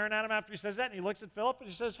kind of staring at him after he says that, and he looks at Philip, and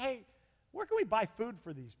he says, hey, where can we buy food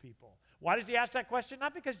for these people? Why does he ask that question?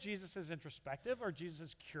 Not because Jesus is introspective or Jesus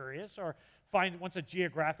is curious or wants a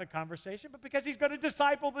geographic conversation, but because he's going to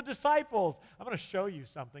disciple the disciples. I'm going to show you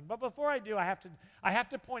something. But before I do, I have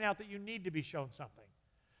to point out that you need to be shown something.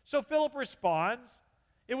 So Philip responds,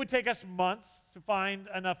 it would take us months to find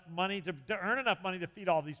enough money, to earn enough money to feed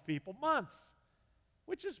all these people. Months,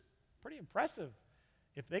 which is pretty impressive.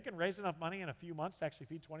 If they can raise enough money in a few months to actually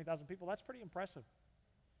feed 20,000 people, that's pretty impressive.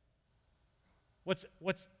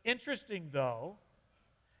 What's interesting, though,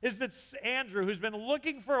 is that Andrew, who's been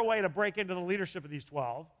looking for a way to break into the leadership of these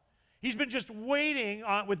 12, he's been just waiting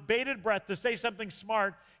with bated breath to say something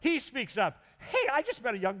smart. He speaks up. Hey, I just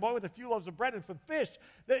met a young boy with a few loaves of bread and some fish.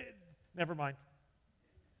 Never mind.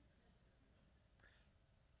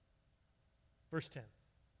 Verse 10.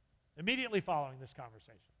 Immediately following this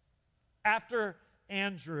conversation, after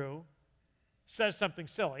Andrew says something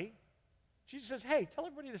silly, Jesus says, hey, tell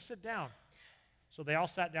everybody to sit down. So they all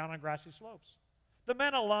sat down on grassy slopes. The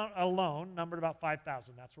men alone numbered about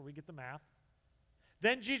 5,000. That's where we get the math.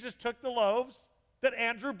 Then Jesus took the loaves that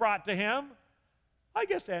Andrew brought to him. I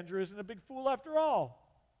guess Andrew isn't a big fool after all.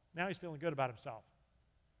 Now he's feeling good about himself.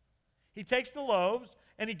 He takes the loaves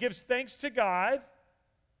and he gives thanks to God.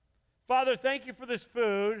 Father, thank you for this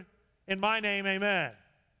food. In my name, amen.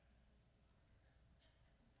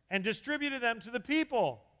 And distributed them to the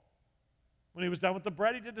people. When he was done with the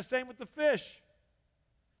bread, he did the same with the fish.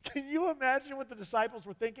 Can you imagine what the disciples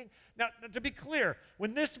were thinking? Now, to be clear,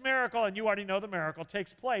 when this miracle, and you already know the miracle,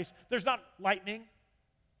 takes place, there's not lightning.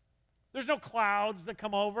 There's no clouds that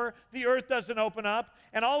come over. The earth doesn't open up.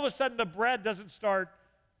 And all of a sudden, the bread doesn't start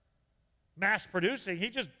mass producing. He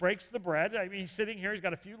just breaks the bread. I mean, he's sitting here. He's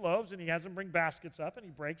got a few loaves, and he has them bring baskets up, and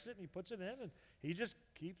he breaks it, and he puts it in, and he just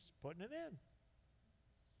keeps putting it in.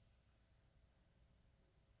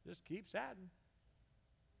 Just keeps adding.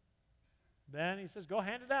 Then he says, go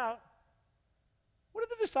hand it out. What are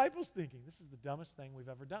the disciples thinking? This is the dumbest thing we've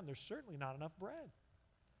ever done. There's certainly not enough bread.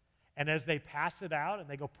 And as they pass it out and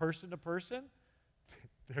they go person to person,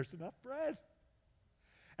 there's enough bread.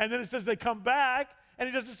 And then it says they come back, and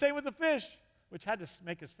he does the same with the fish, which had to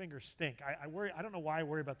make his fingers stink. I worry. I don't know why I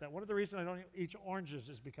worry about that. One of the reasons I don't eat oranges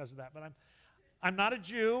is because of that. But I'm not a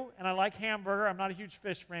Jew, and I like hamburger. I'm not a huge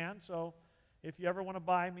fish fan, so if you ever want to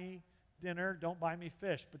buy me dinner, don't buy me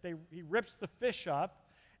fish. But he rips the fish up,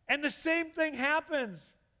 and the same thing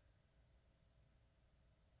happens.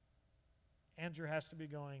 Andrew has to be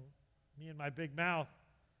going, me and my big mouth.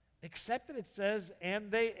 Except that it says,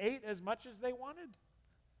 and they ate as much as they wanted.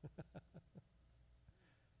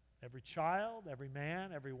 Every child, every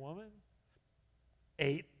man, every woman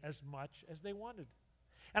ate as much as they wanted.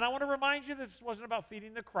 And I want to remind you that this wasn't about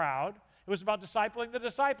feeding the crowd. It was about discipling the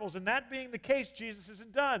disciples. And that being the case, Jesus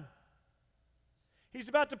isn't done. He's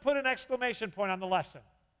about to put an exclamation point on the lesson.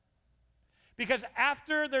 Because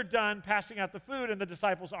after they're done passing out the food and the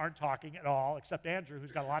disciples aren't talking at all, except Andrew,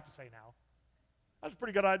 who's got a lot to say now. That's a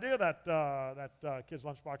pretty good idea, that kid's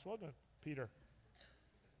lunchbox, wasn't it, Peter?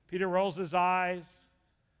 Peter rolls his eyes.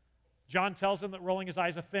 John tells him that rolling his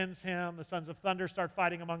eyes offends him. The sons of thunder start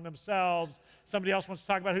fighting among themselves. Somebody else wants to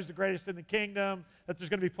talk about who's the greatest in the kingdom, that there's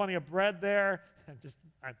going to be plenty of bread there.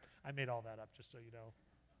 I made all that up, just so you know.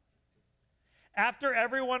 After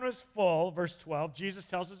everyone was full, verse 12, Jesus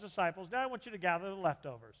tells his disciples, now I want you to gather the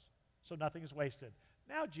leftovers so nothing is wasted.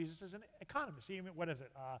 Now Jesus is an economist. What is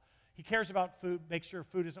it? He cares about food, makes sure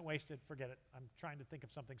food isn't wasted. Forget it. I'm trying to think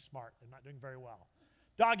of something smart. I'm not doing very well.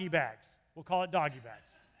 Doggy bags. We'll call it doggy bags.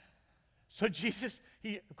 So Jesus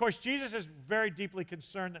is very deeply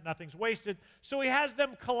concerned that nothing's wasted, so he has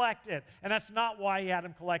them collect it. And that's not why he had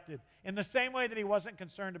them collected. In the same way that he wasn't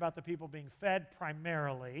concerned about the people being fed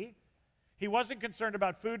primarily, he wasn't concerned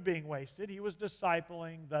about food being wasted. He was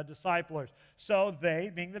discipling the disciplers. So they,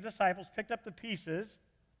 being the disciples, picked up the pieces.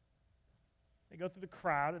 They go through the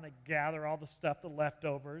crowd and they gather all the stuff, the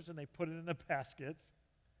leftovers, and they put it in the baskets.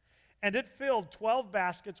 And it filled 12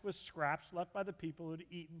 baskets with scraps left by the people who had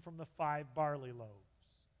eaten from the 5 barley loaves.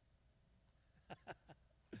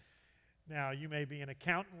 Now, you may be an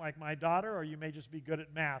accountant like my daughter, or you may just be good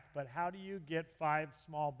at math, but how do you get 5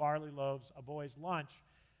 small barley loaves, a boy's lunch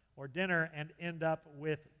or dinner, and end up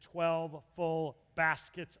with 12 full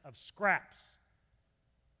baskets of scraps?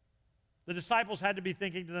 The disciples had to be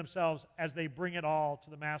thinking to themselves as they bring it all to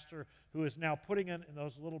the master, who is now putting it in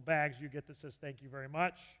those little bags you get that says thank you very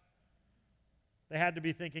much. They had to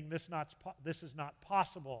be thinking this is not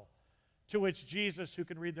possible. To which Jesus, who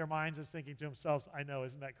can read their minds, is thinking to himself, I know,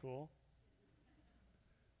 isn't that cool?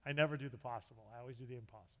 I never do the possible. I always do the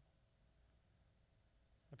impossible.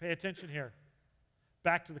 Now pay attention here.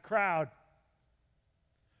 Back to the crowd.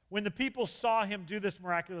 When the people saw him do this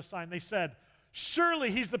miraculous sign, they said,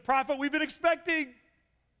 surely he's the prophet we've been expecting.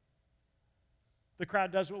 The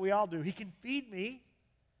crowd does what we all do. He can feed me.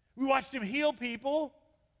 We watched him heal people.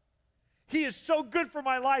 He is so good for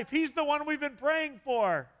my life. He's the one we've been praying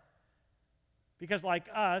for. Because like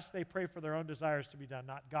us, they pray for their own desires to be done,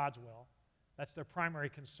 not God's will. That's their primary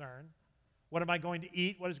concern. What am I going to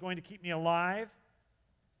eat? What is going to keep me alive?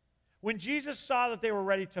 When Jesus saw that they were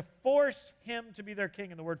ready to force him to be their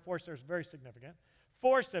king, and the word force there is very significant,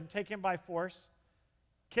 force him, take him by force,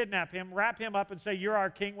 kidnap him, wrap him up and say, you're our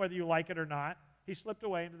king whether you like it or not, he slipped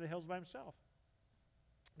away into the hills by himself.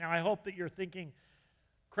 Now, I hope that you're thinking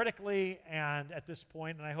critically and at this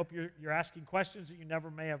point, and I hope you're asking questions that you never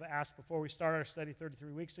may have asked before we started our study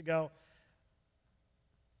 33 weeks ago.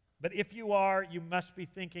 But if you are, you must be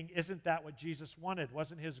thinking, isn't that what Jesus wanted?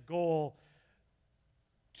 Wasn't his goal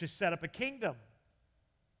to set up a kingdom?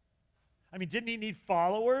 I mean, didn't he need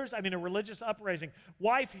followers? I mean, a religious uprising.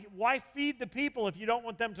 Why feed the people if you don't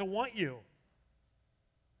want them to want you?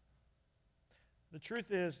 The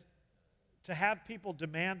truth is, to have people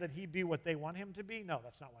demand that he be what they want him to be, no,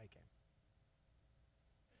 that's not why he came.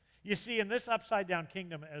 You see, in this upside-down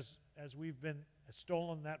kingdom, as we've been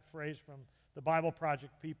stolen that phrase from the Bible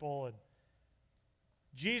Project people, and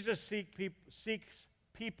Jesus seeks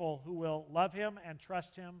people who will love him and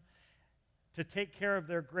trust him to take care of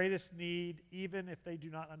their greatest need, even if they do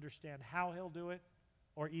not understand how he'll do it,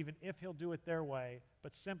 or even if he'll do it their way,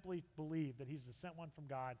 but simply believe that he's the sent one from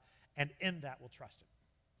God, and in that will trust him.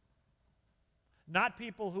 Not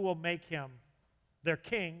people who will make him their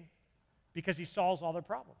king because he solves all their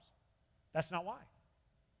problems. That's not why.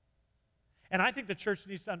 And I think the church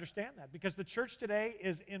needs to understand that, because the church today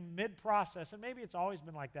is in mid-process, and maybe it's always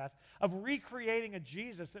been like that, of recreating a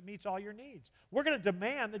Jesus that meets all your needs. We're going to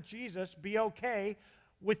demand that Jesus be okay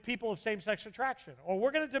with people of same-sex attraction, or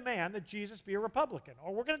we're going to demand that Jesus be a Republican,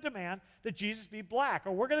 or we're going to demand that Jesus be black,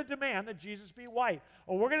 or we're going to demand that Jesus be white,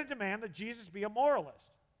 or we're going to demand that Jesus be a moralist.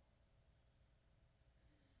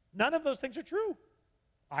 None of those things are true.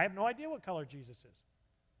 I have no idea what color Jesus is.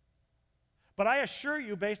 But I assure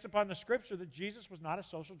you, based upon the scripture, that Jesus was not a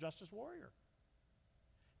social justice warrior.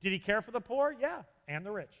 Did he care for the poor? Yeah, and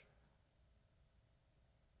the rich.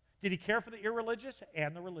 Did he care for the irreligious?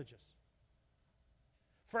 And the religious.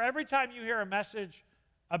 For every time you hear a message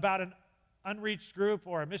about an unreached group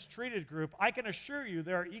or a mistreated group, I can assure you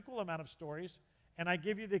there are equal amount of stories, and I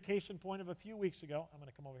give you the case in point of a few weeks ago. I'm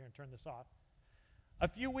going to come over here and turn this off. A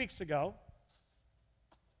few weeks ago,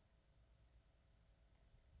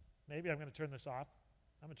 maybe I'm going to turn this off.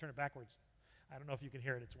 I'm going to turn it backwards. I don't know if you can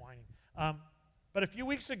hear it. It's whining. But a few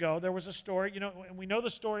weeks ago, there was a story, and we know the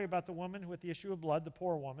story about the woman with the issue of blood, the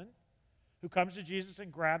poor woman, who comes to Jesus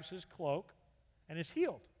and grabs his cloak and is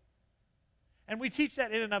healed. And we teach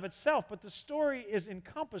that in and of itself, but the story is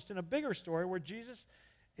encompassed in a bigger story where Jesus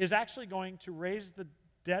is actually going to raise the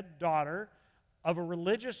dead daughter of a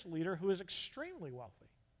religious leader who is extremely wealthy.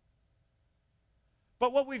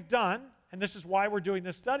 But what we've done, and this is why we're doing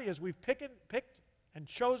this study, is we've picked and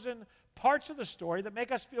chosen parts of the story that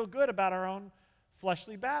make us feel good about our own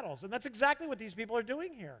fleshly battles. And that's exactly what these people are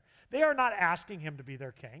doing here. They are not asking him to be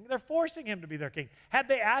their king. They're forcing him to be their king. Had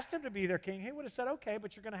they asked him to be their king, he would have said, okay,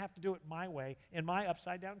 but you're going to have to do it my way in my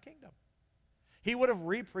upside-down kingdom. He would have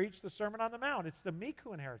re-preached the Sermon on the Mount. It's the meek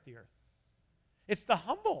who inherit the earth. It's the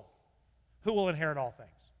humble who will inherit all things.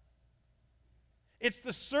 It's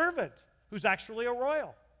the servant who's actually a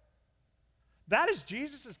royal. That is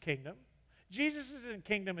Jesus' kingdom. Jesus'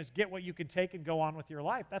 kingdom is get what you can take and go on with your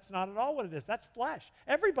life. That's not at all what it is. That's flesh.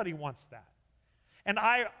 Everybody wants that. And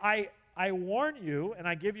I warn you, and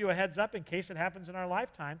I give you a heads up in case it happens in our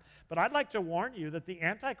lifetime, but I'd like to warn you that the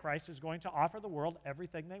Antichrist is going to offer the world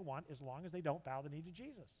everything they want as long as they don't bow the knee to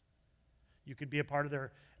Jesus. You can be a part of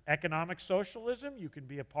their economic socialism. You can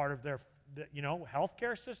be a part of their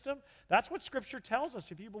healthcare system. That's what Scripture tells us.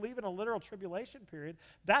 If you believe in a literal tribulation period,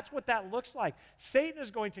 that's what that looks like. Satan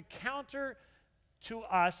is going to counter to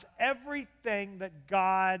us everything that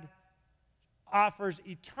God offers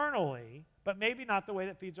eternally, but maybe not the way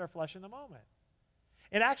that feeds our flesh in the moment.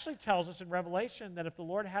 It actually tells us in Revelation that if the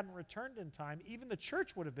Lord hadn't returned in time, even the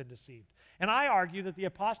church would have been deceived. And I argue that the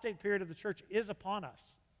apostate period of the church is upon us.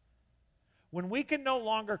 When we can no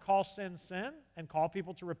longer call sin sin and call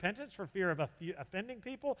people to repentance for fear of offending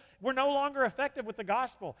people, we're no longer effective with the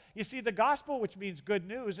gospel. You see, the gospel, which means good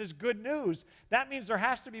news, is good news. That means there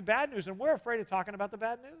has to be bad news, and we're afraid of talking about the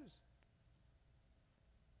bad news.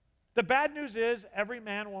 The bad news is every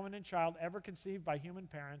man, woman, and child ever conceived by human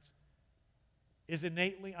parents is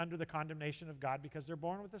innately under the condemnation of God because they're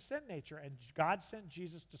born with a sin nature, and God sent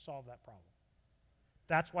Jesus to solve that problem.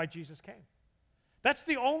 That's why Jesus came. That's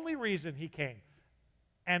the only reason he came,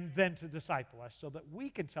 and then to disciple us so that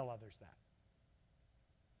we can tell others that.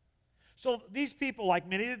 So these people, like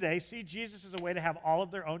many today, see Jesus as a way to have all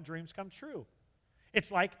of their own dreams come true.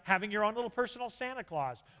 It's like having your own little personal Santa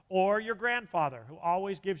Claus or your grandfather who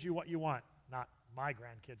always gives you what you want. Not my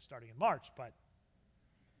grandkids starting in March, but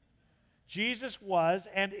Jesus was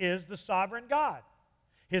and is the sovereign God.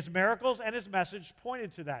 His miracles and his message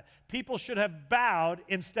pointed to that. People should have bowed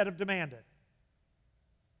instead of demanded.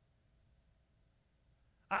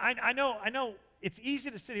 I know it's easy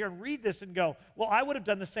to sit here and read this and go, well, I would have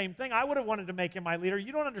done the same thing. I would have wanted to make him my leader.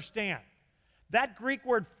 You don't understand. That Greek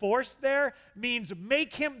word force there means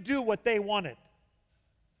make him do what they wanted.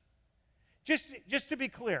 Just to be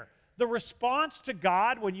clear, the response to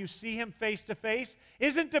God when you see him face to face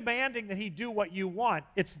isn't demanding that he do what you want.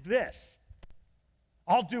 It's this: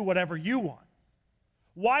 I'll do whatever you want.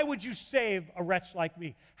 Why would you save a wretch like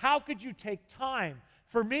me? How could you take time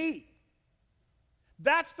for me?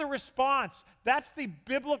 That's the response. That's the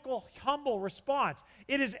biblical, humble response.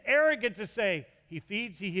 It is arrogant to say, he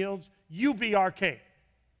feeds, he heals, you be our king.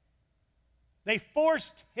 They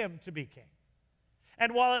forced him to be king.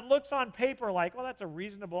 And while it looks on paper like, well, that's a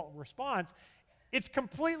reasonable response, it's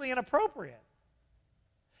completely inappropriate.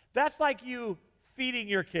 That's like you feeding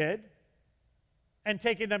your kid and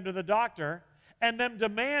taking them to the doctor and them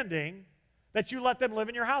demanding that you let them live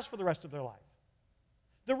in your house for the rest of their life.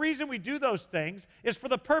 The reason we do those things is for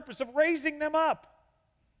the purpose of raising them up.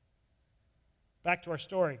 Back to our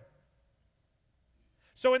story.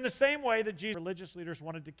 So in the same way that religious leaders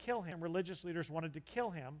wanted to kill him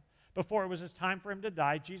before it was his time for him to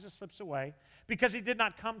die, Jesus slips away because he did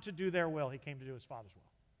not come to do their will. He came to do his Father's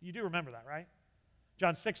will. You do remember that, right?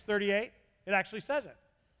 John 6:38, it actually says it.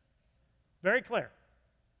 Very clear.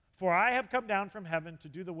 For I have come down from heaven to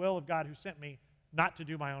do the will of God who sent me, not to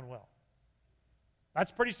do my own will. That's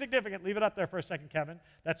pretty significant. Leave it up there for a second, Kevin.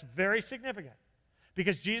 That's very significant.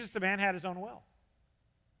 Because Jesus, the man, had his own will.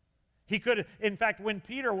 He could, in fact, when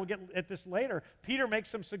Peter, we'll get at this later, Peter makes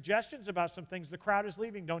some suggestions about some things. The crowd is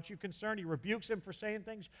leaving. Don't you concern? He rebukes him for saying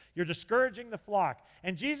things. You're discouraging the flock.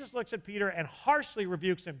 And Jesus looks at Peter and harshly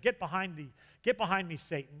rebukes him. Get behind me,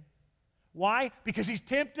 Satan. Why? Because he's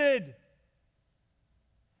tempted.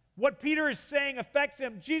 What Peter is saying affects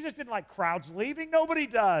him. Jesus didn't like crowds leaving. Nobody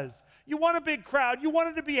does. You want a big crowd. You want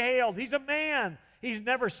him to be hailed. He's a man. He's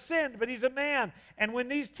never sinned, but he's a man. And when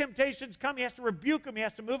these temptations come, he has to rebuke them. He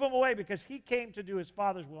has to move them away because he came to do his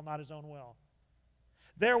Father's will, not his own will.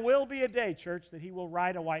 There will be a day, church, that he will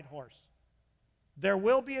ride a white horse. There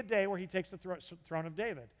will be a day where he takes the throne of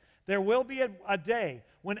David. There will be a day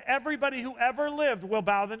when everybody who ever lived will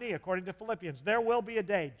bow the knee, according to Philippians. There will be a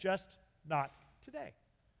day, just not today.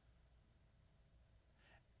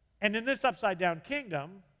 And in this upside-down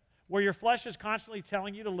kingdom, where your flesh is constantly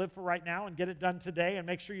telling you to live for right now and get it done today and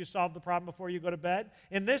make sure you solve the problem before you go to bed,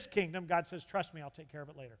 in this kingdom, God says, trust me, I'll take care of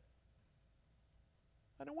it later.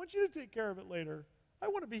 I don't want you to take care of it later. I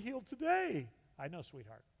want to be healed today. I know,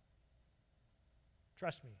 sweetheart.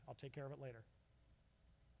 Trust me, I'll take care of it later.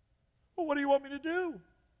 Well, what do you want me to do?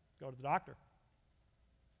 Go to the doctor.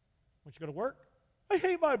 Want you to go to work? I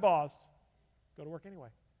hate my boss. Go to work anyway.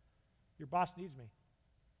 Your boss needs me.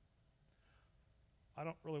 I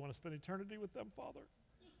don't really want to spend eternity with them, Father.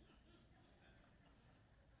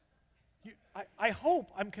 I hope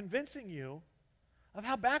I'm convincing you of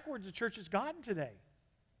how backwards the church has gotten today.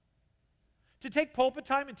 To take pulpit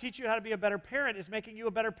time and teach you how to be a better parent is making you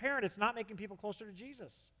a better parent. It's not making people closer to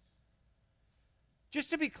Jesus. Just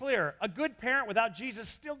to be clear, a good parent without Jesus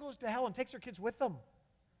still goes to hell and takes their kids with them.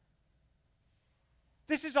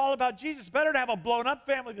 This is all about Jesus. Better to have a blown-up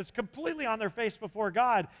family that's completely on their face before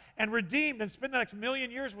God and redeemed and spend the next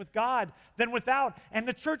million years with God than without. And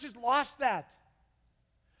the church has lost that.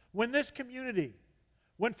 When this community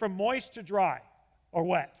went from moist to dry or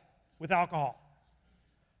wet with alcohol,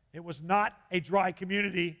 it was not a dry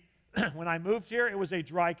community. When I moved here, it was a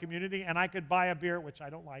dry community, and I could buy a beer, which I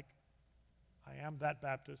don't like. I am that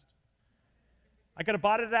Baptist. I could have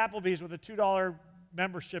bought it at Applebee's with a $2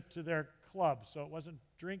 membership to their club, so it wasn't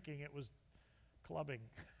drinking, it was clubbing.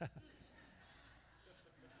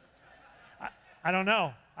 I don't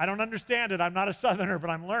know. I don't understand it. I'm not a Southerner, but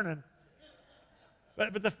I'm learning.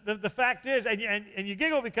 But the fact is, and you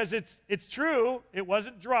giggle because it's true, it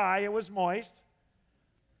wasn't dry, it was moist.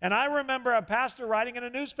 And I remember a pastor writing in a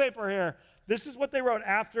newspaper here, this is what they wrote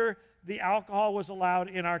after the alcohol was allowed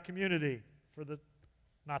in our community for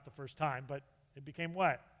not the first time, but it became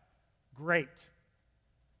what? Great.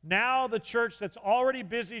 Now the church that's already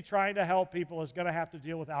busy trying to help people is going to have to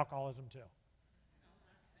deal with alcoholism too.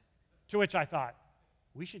 To which I thought,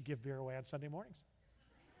 we should give beer away on Sunday mornings.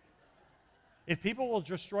 If people will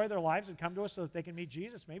destroy their lives and come to us so that they can meet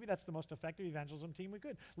Jesus, maybe that's the most effective evangelism team we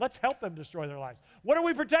could. Let's help them destroy their lives. What are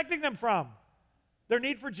we protecting them from? Their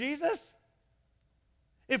need for Jesus?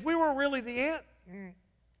 If we were really the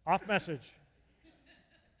off message.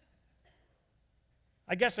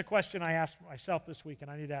 I guess a question I asked myself this week,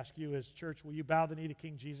 and I need to ask you is, church, will you bow the knee to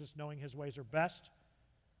King Jesus knowing his ways are best?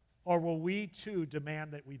 Or will we too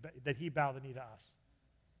demand that he bow the knee to us?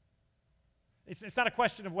 It's not a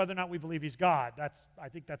question of whether or not we believe he's God. I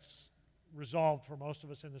think that's resolved for most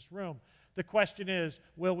of us in this room. The question is,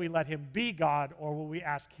 will we let him be God, or will we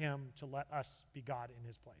ask him to let us be God in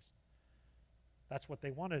his place? That's what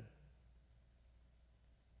they wanted.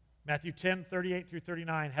 Matthew 10, 38 through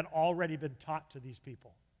 39 had already been taught to these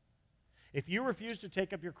people. If you refuse to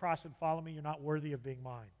take up your cross and follow me, you're not worthy of being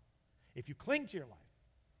mine. If you cling to your life,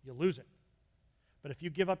 you'll lose it. But if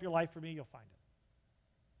you give up your life for me, you'll find it.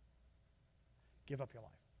 Give up your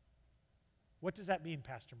life. What does that mean,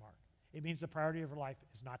 Pastor Mark? It means the priority of your life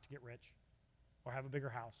is not to get rich or have a bigger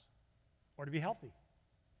house or to be healthy.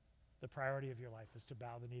 The priority of your life is to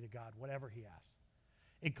bow the knee to God, whatever he asks,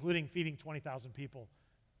 including feeding 20,000 people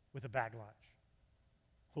with a bag lunch.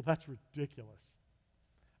 Well, that's ridiculous.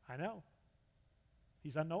 I know.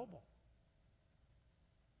 He's unknowable.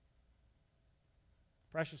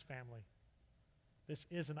 Precious family, this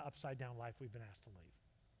is an upside-down life we've been asked to lead.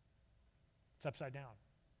 It's upside down.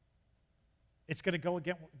 It's going to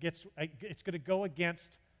go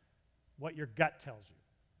against what your gut tells you.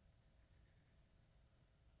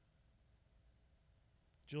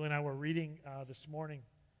 Julie and I were reading this morning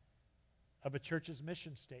of a church's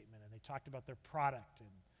mission statement, and they talked about their product. And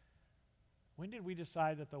when did we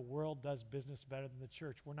decide that the world does business better than the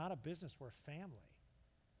church? We're not a business, we're a family.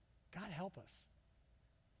 God help us.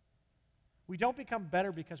 We don't become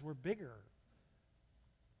better because we're bigger.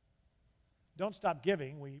 Don't stop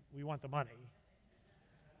giving. We want the money.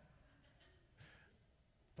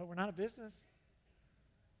 But we're not a business.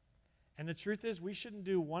 And the truth is, we shouldn't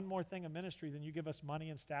do one more thing of ministry than you give us money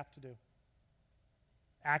and staff to do.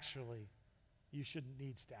 Actually, you shouldn't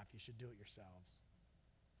need staff. You should do it yourselves.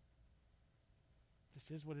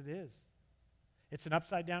 This is what it is. It's an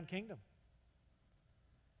upside-down kingdom.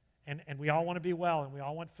 And we all want to be well, and we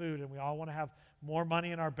all want food, and we all want to have more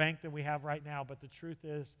money in our bank than we have right now. But the truth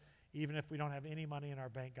is, Even if we don't have any money in our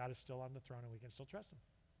bank, God is still on the throne and we can still trust him.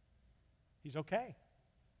 He's okay.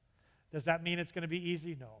 Does that mean it's going to be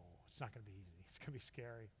easy? No, it's not going to be easy. It's going to be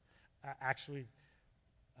scary. Actually,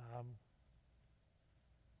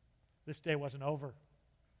 this day wasn't over.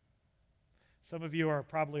 Some of you are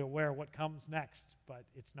probably aware what comes next, but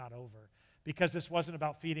it's not over. Because this wasn't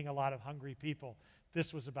about feeding a lot of hungry people.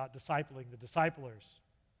 This was about discipling the disciplers.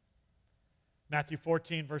 Matthew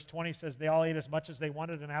 14, verse 20 says, they all ate as much as they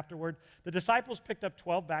wanted, and afterward, the disciples picked up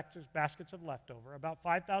 12 baskets of leftover. About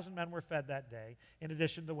 5,000 men were fed that day, in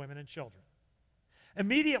addition to the women and children.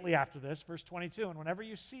 Immediately after this, verse 22, and whenever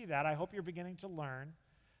you see that, I hope you're beginning to learn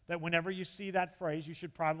that whenever you see that phrase, you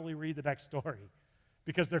should probably read the next story,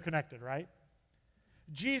 because they're connected, right?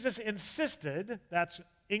 Jesus insisted, that's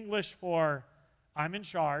English for, I'm in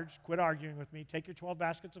charge, quit arguing with me, take your 12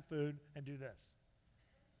 baskets of food and do this.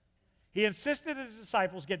 He insisted that his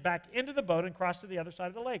disciples get back into the boat and cross to the other side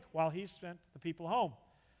of the lake while he sent the people home.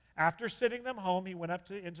 After sending them home, he went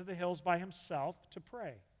up into the hills by himself to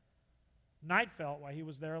pray. Night fell while he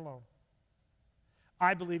was there alone.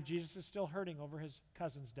 I believe Jesus is still hurting over his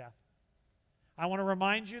cousin's death. I want to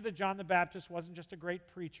remind you that John the Baptist wasn't just a great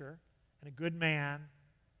preacher and a good man.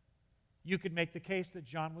 You could make the case that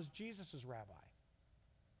John was Jesus' rabbi.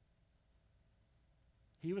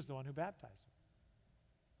 He was the one who baptized him.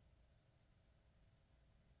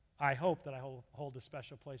 I hope that I hold a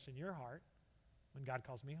special place in your heart when God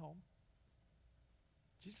calls me home.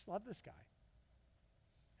 Jesus loved this guy.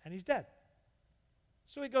 And he's dead.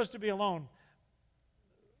 So he goes to be alone.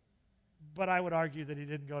 But I would argue that he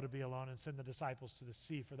didn't go to be alone and send the disciples to the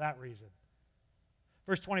sea for that reason.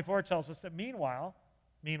 Verse 24 tells us that meanwhile,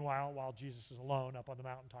 while Jesus is alone up on the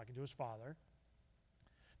mountain talking to his Father,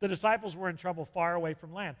 the disciples were in trouble far away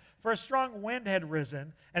from land. For a strong wind had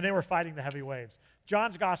risen, and they were fighting the heavy waves.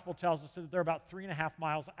 John's gospel tells us that they're about 3.5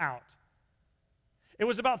 miles out. It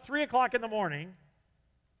was about 3 o'clock in the morning.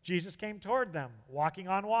 Jesus came toward them, walking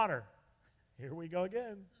on water. Here we go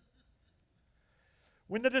again.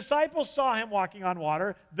 When the disciples saw him walking on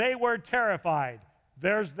water, they were terrified.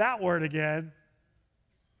 There's that word again.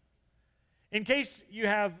 In case you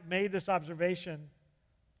have made this observation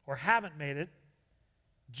or haven't made it,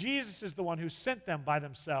 Jesus is the one who sent them by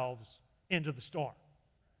themselves into the storm.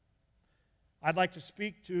 I'd like to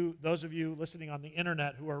speak to those of you listening on the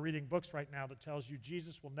internet who are reading books right now that tells you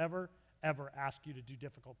Jesus will never, ever ask you to do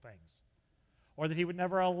difficult things, or that he would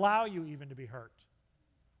never allow you even to be hurt,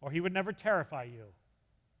 or he would never terrify you.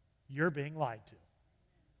 You're being lied to.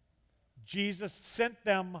 Jesus sent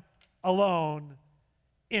them alone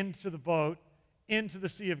into the boat, into the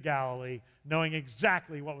Sea of Galilee, knowing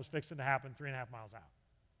exactly what was fixing to happen 3.5 miles out.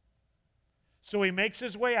 So he makes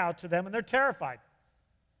his way out to them, and they're terrified.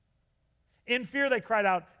 In fear, they cried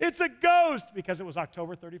out, "It's a ghost!" because it was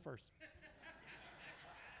October 31st.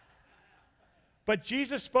 But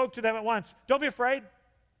Jesus spoke to them at once. Don't be afraid.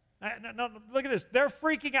 No, look at this. They're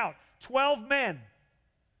freaking out. 12 men.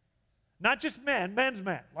 Not just men, men's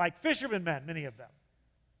men, like fishermen men, many of them.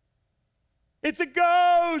 It's a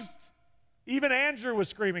ghost! Even Andrew was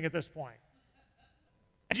screaming at this point.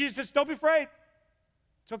 And Jesus says, don't be afraid.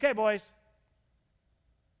 It's okay, boys.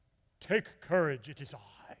 Take courage, it is I.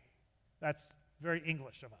 That's very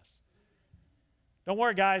English of us. Don't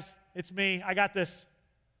worry, guys. It's me. I got this.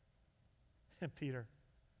 And Peter,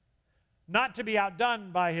 not to be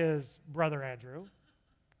outdone by his brother Andrew,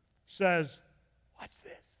 says, watch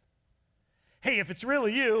this. Hey, if it's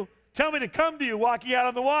really you, tell me to come to you walking out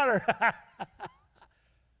on the water.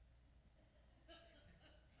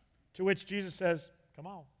 To which Jesus says, come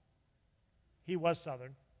on. He was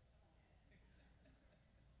Southern.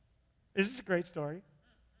 Isn't this a great story?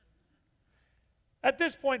 At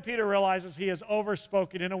this point, Peter realizes he has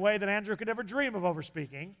overspoken in a way that Andrew could never dream of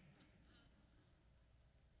overspeaking.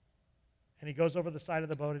 And he goes over the side of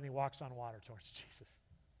the boat and he walks on water towards Jesus.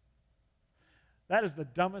 That is the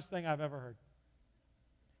dumbest thing I've ever heard.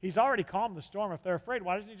 He's already calmed the storm. If they're afraid,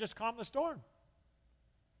 why doesn't he just calm the storm?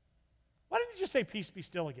 Why didn't he just say, peace be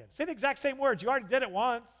still again? Say the exact same words. You already did it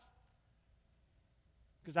once.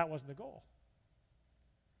 Because that wasn't the goal.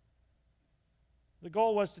 The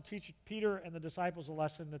goal was to teach Peter and the disciples a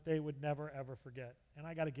lesson that they would never, ever forget. And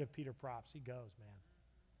I got to give Peter props. He goes, man.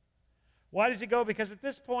 Why does he go? Because at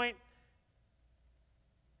this point,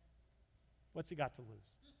 what's he got to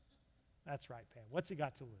lose? That's right, Pam. What's he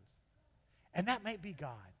got to lose? And that might be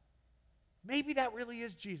God. Maybe that really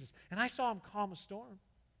is Jesus. And I saw him calm a storm.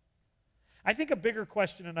 I think a bigger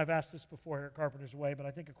question, and I've asked this before here at Carpenter's Way, but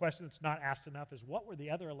I think a question that's not asked enough is, what were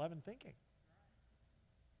the other 11 thinking?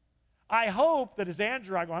 I hope that as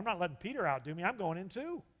Andrew, I go, I'm not letting Peter outdo me. I'm going in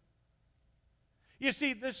too. You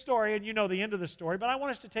see, this story, and you know the end of the story, but I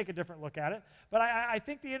want us to take a different look at it. But I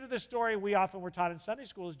think the end of the story we often were taught in Sunday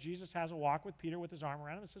school is Jesus has a walk with Peter with his arm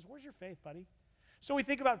around him and says, where's your faith, buddy? So we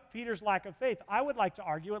think about Peter's lack of faith. I would like to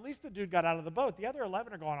argue at least the dude got out of the boat. The other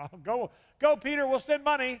 11 are going, oh, go, Peter, we'll send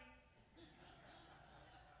money.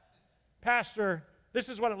 Pastor, this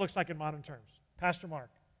is what it looks like in modern terms. Pastor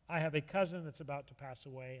Mark, I have a cousin that's about to pass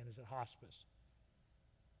away and is at hospice.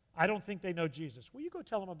 I don't think they know Jesus. Will you go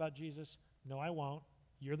tell them about Jesus? No, I won't.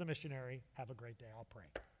 You're the missionary. Have a great day. I'll pray.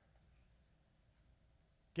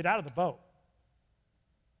 Get out of the boat.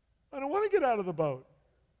 I don't want to get out of the boat.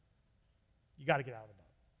 You got to get out of the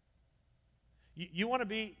boat. You want to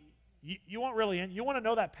be, you want really in, you want to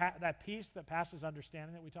know that peace that passes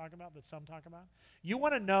understanding that we talk about, that some talk about? You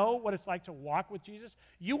want to know what it's like to walk with Jesus?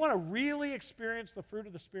 You want to really experience the fruit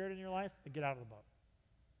of the Spirit in your life? Then get out of the boat.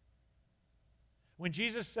 When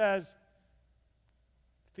Jesus says,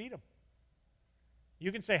 feed them.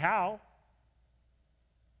 You can say how.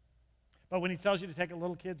 But when he tells you to take a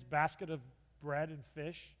little kid's basket of bread and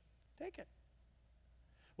fish, take it.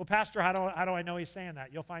 Well, Pastor, how do I know he's saying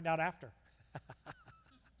that? You'll find out after.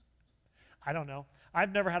 I don't know.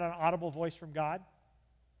 I've never had an audible voice from God,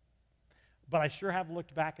 but I sure have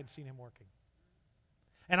looked back and seen him working.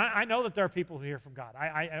 And I know that there are people who hear from God.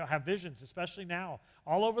 I have visions, especially now,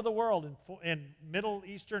 all over the world, in Middle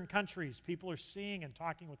Eastern countries. People are seeing and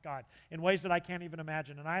talking with God in ways that I can't even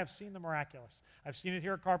imagine. And I have seen the miraculous. I've seen it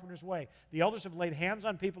here at Carpenter's Way. The elders have laid hands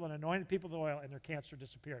on people and anointed people with oil, and their cancer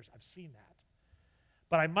disappears. I've seen that.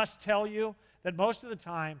 But I must tell you that most of the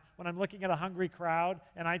time, when I'm looking at a hungry crowd,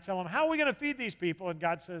 and I tell them, how are we going to feed these people? And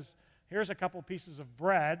God says, here's a couple pieces of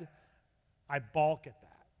bread, I balk at that.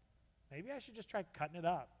 Maybe I should just try cutting it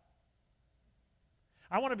up.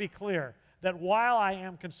 I want to be clear that while I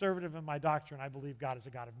am conservative in my doctrine, I believe God is a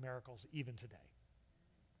God of miracles even today.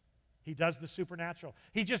 He does the supernatural.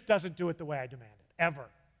 He just doesn't do it the way I demand it, ever.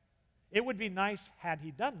 It would be nice had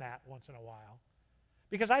he done that once in a while,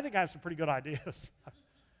 because I think I have some pretty good ideas.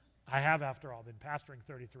 I have, after all, been pastoring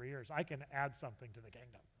 33 years. I can add something to the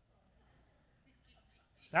kingdom.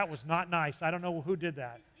 That was not nice. I don't know who did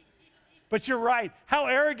that. But you're right. How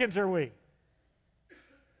arrogant are we?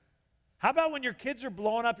 How about when your kids are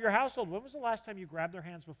blowing up your household? When was the last time you grabbed their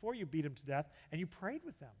hands before you beat them to death and you prayed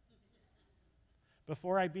with them?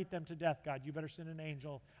 Before I beat them to death, God, you better send an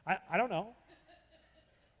angel. I don't know.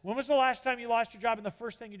 When was the last time you lost your job and the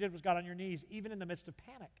first thing you did was got on your knees, even in the midst of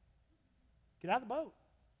panic? Get out of the boat.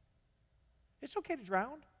 It's okay to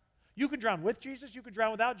drown. You can drown with Jesus. You can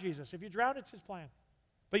drown without Jesus. If you drown, it's his plan.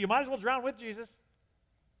 But you might as well drown with Jesus.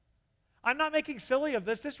 I'm not making silly of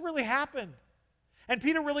this. This really happened. And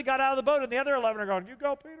Peter really got out of the boat, and the other 11 are going, you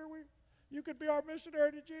go, Peter. You could be our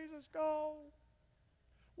missionary to Jesus. Go.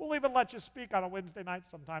 We'll even let you speak on a Wednesday night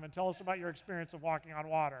sometime and tell us about your experience of walking on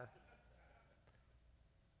water.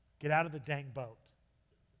 Get out of the dang boat.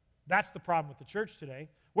 That's the problem with the church today.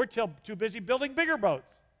 We're too busy building bigger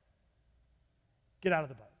boats. Get out of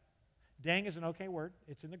the boat. Dang is an okay word.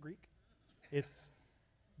 It's in the Greek. It's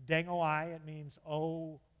dangoi. It means,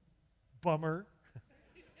 oh, bummer.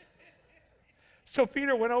 So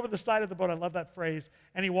Peter went over the side of the boat. I love that phrase.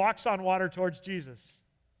 And he walks on water towards Jesus.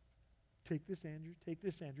 Take this, Andrew. Take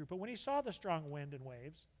this, Andrew. But when he saw the strong wind and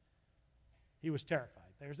waves, he was terrified.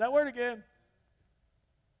 There's that word again.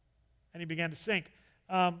 And he began to sink.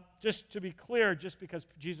 Just to be clear, just because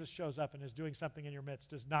Jesus shows up and is doing something in your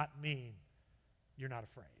midst does not mean you're not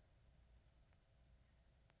afraid.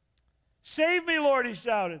 Save me, Lord, he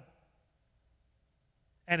shouted.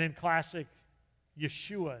 And in classic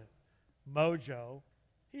Yeshua mojo,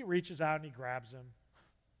 he reaches out and he grabs him.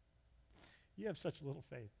 You have such little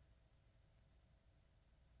faith.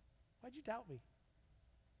 Why'd you doubt me?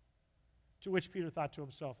 To which Peter thought to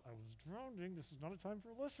himself, I was drowning. This is not a time for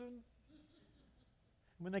a listen.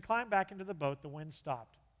 When they climbed back into the boat, the wind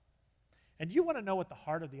stopped. And you want to know what the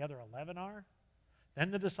heart of the other 11 are? Then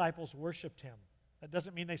the disciples worshiped him. That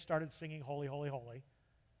doesn't mean they started singing, holy, holy, holy.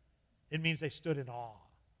 It means they stood in awe.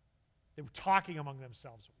 They were talking among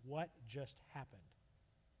themselves, what just happened?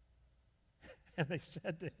 And they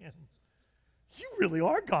said to him, you really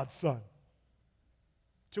are God's son.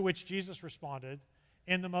 To which Jesus responded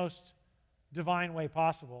in the most divine way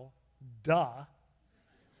possible, duh.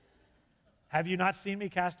 Have you not seen me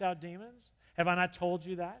cast out demons? Have I not told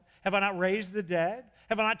you that? Have I not raised the dead?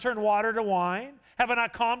 Have I not turned water to wine? Have I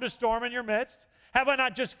not calmed a storm in your midst? Have I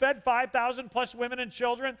not just fed 5,000 plus women and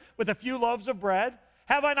children with a few loaves of bread?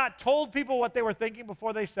 Have I not told people what they were thinking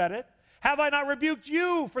before they said it? Have I not rebuked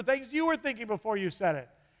you for things you were thinking before you said it?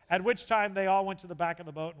 At which time they all went to the back of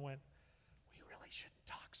the boat and went, we really shouldn't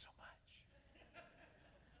talk so much.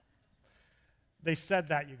 They said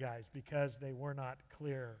that, you guys, because they were not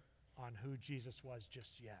clear on who Jesus was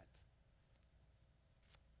just yet.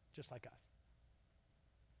 Just like us.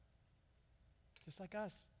 Just like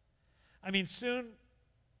us. I mean, soon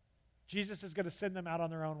Jesus is going to send them out on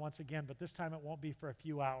their own once again, but this time it won't be for a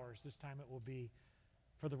few hours. This time it will be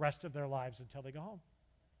for the rest of their lives until they go home.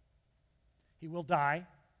 He will die,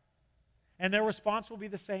 and their response will be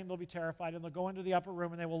the same. They'll be terrified, and they'll go into the upper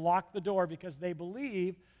room, and they will lock the door because they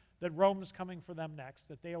believe that Rome is coming for them next,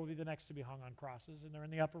 that they will be the next to be hung on crosses, and they're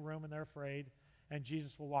in the upper room, and they're afraid, and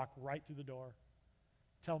Jesus will walk right through the door.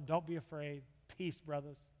 Tell them, don't be afraid. Peace,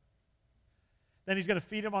 brothers. Then he's going to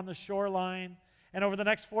feed them on the shoreline, and over the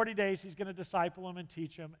next 40 days, he's going to disciple them and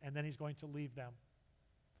teach them, and then he's going to leave them.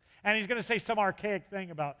 And he's going to say some archaic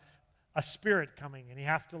thing about a spirit coming, and you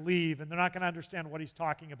have to leave, and they're not going to understand what he's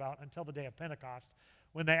talking about until the day of Pentecost,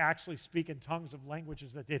 when they actually speak in tongues of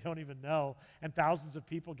languages that they don't even know, and thousands of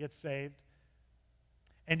people get saved.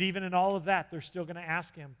 And even in all of that, they're still going to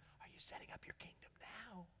ask him, are you setting up your kingdom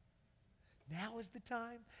now? Now is the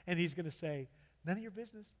time? And he's going to say, none of your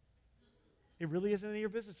business. It really isn't any of your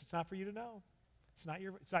business. It's not for you to know. It's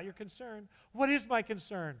not your concern. What is my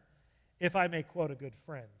concern? If I may quote a good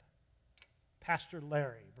friend, Pastor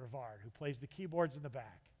Larry Brevard, who plays the keyboards in the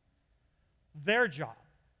back. Their job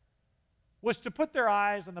was to put their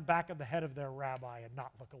eyes on the back of the head of their rabbi and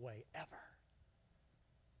not look away ever.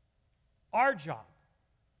 Our job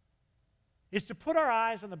is to put our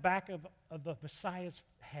eyes on the back of the Messiah's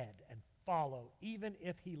head and follow, even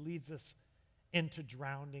if he leads us into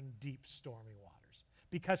drowning, deep, stormy waters,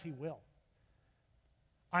 because he will.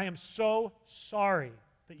 I am so sorry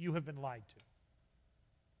that you have been lied to.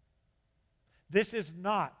 This is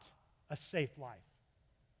not a safe life.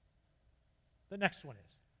 The next one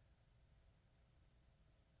is.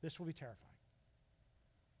 This will be terrifying.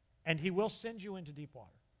 And he will send you into deep water.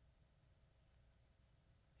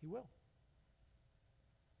 He will.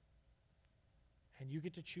 And you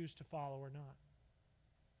get to choose to follow or not.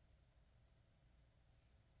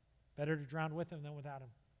 Better to drown with him than without him.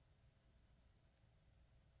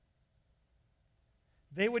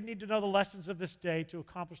 They would need to know the lessons of this day to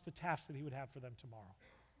accomplish the task that he would have for them tomorrow.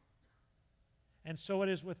 And so it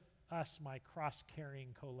is with us, my cross-carrying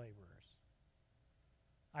co-laborers.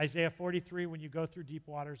 Isaiah 43, when you go through deep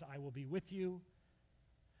waters, I will be with you.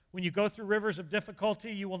 When you go through rivers of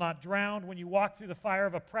difficulty, you will not drown. When you walk through the fire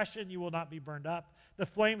of oppression, you will not be burned up. The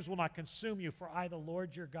flames will not consume you, for I, the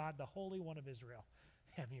Lord your God, the Holy One of Israel,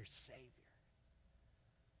 am your Savior.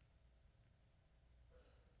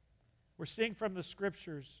 We're seeing from the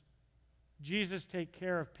Scriptures Jesus take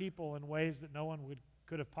care of people in ways that no one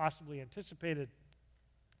could have possibly anticipated.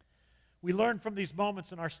 We learn from these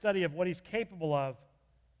moments in our study of what he's capable of,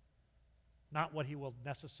 not what he will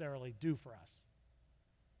necessarily do for us.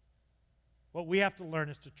 What we have to learn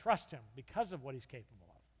is to trust him because of what he's capable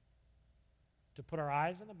of. To put our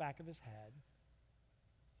eyes on the back of his head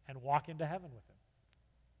and walk into heaven with him.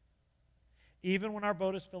 Even when our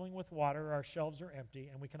boat is filling with water, our shelves are empty,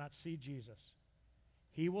 and we cannot see Jesus,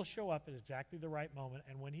 he will show up at exactly the right moment,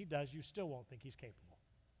 and when he does, you still won't think he's capable.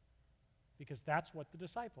 Because that's what the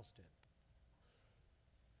disciples did.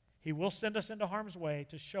 He will send us into harm's way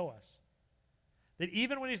to show us that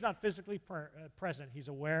even when he's not physically present, he's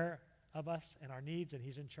aware of us and our needs, and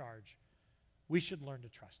he's in charge. We should learn to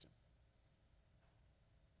trust him.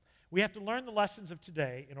 We have to learn the lessons of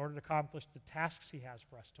today in order to accomplish the tasks he has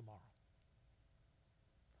for us tomorrow.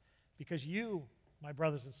 Because you, my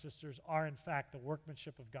brothers and sisters, are in fact the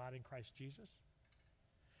workmanship of God in Christ Jesus.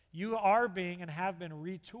 You are being and have been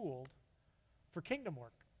retooled for kingdom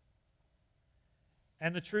work.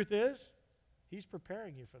 And the truth is, he's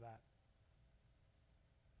preparing you for that.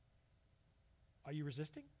 Are you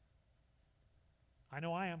resisting? I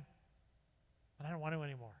know I am. And I don't want to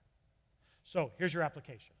anymore. So here's your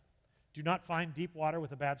application. Do not find deep water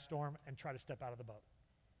with a bad storm and try to step out of the boat.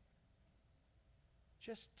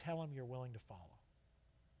 Just tell him you're willing to follow.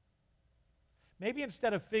 Maybe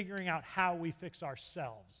instead of figuring out how we fix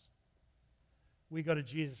ourselves, we go to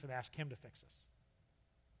Jesus and ask him to fix us.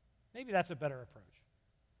 Maybe that's a better approach.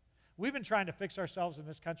 We've been trying to fix ourselves in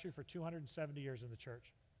this country for 270 years in the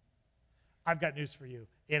church. I've got news for you.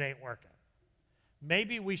 It ain't working.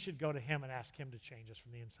 Maybe we should go to him and ask him to change us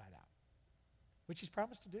from the inside out, which he's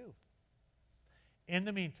promised to do. In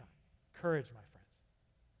the meantime, courage, my friends.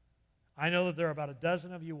 I know that there are about a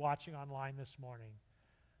dozen of you watching online this morning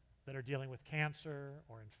that are dealing with cancer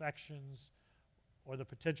or infections or the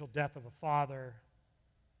potential death of a father,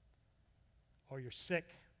 or you're sick,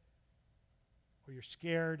 or you're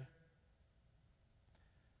scared.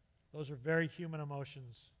 Those are very human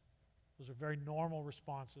emotions. Those are very normal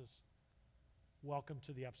responses. welcome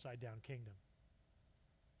to the upside down kingdom.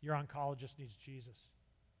 Your oncologist needs Jesus.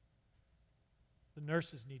 The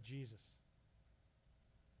nurses need Jesus.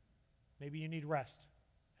 Maybe you need rest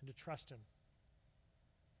and to trust Him.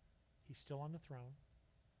 He's still on the throne.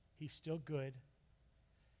 He's still good.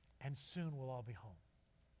 And soon we'll all be home.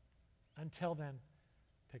 Until then,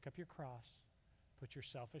 pick up your cross, put your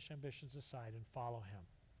selfish ambitions aside, and follow Him.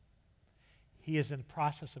 He is in the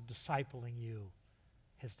process of discipling you,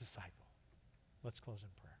 His disciple. Let's close in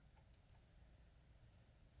prayer.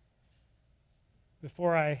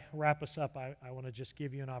 Before I wrap us up, I want to just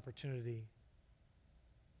give you an opportunity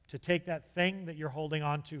to take that thing that you're holding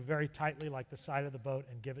on to very tightly like the side of the boat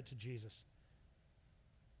and give it to Jesus.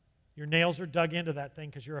 Your nails are dug into that thing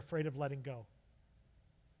because you're afraid of letting go.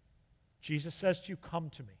 Jesus says to you,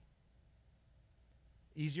 come to me.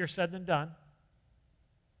 Easier said than done.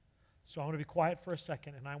 So I want to be quiet for a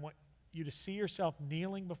second, and I want you to see yourself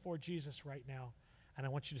kneeling before Jesus right now, and I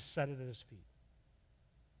want you to set it at His feet.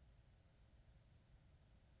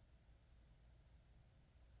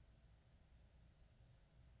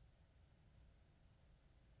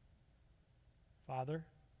 Father,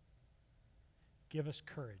 give us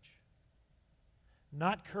courage.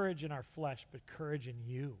 Not courage in our flesh, but courage in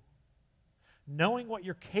you. Knowing what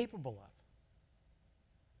you're capable of,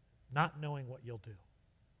 not knowing what you'll do.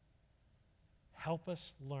 Help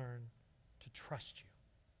us learn to trust you.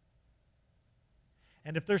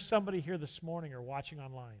 And if there's somebody here this morning or watching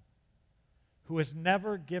online who has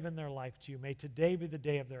never given their life to you, may today be the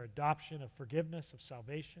day of their adoption, of forgiveness, of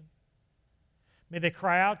salvation. May they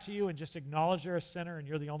cry out to you and just acknowledge they're a sinner and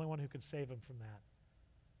you're the only one who can save them from that.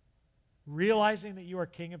 Realizing that you are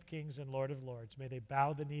King of Kings and Lord of Lords, may they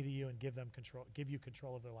bow the knee to you and give you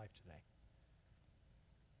control of their life today.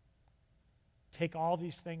 Take all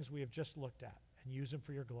these things we have just looked at and use them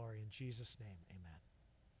for your glory. In Jesus' name, amen.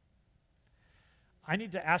 I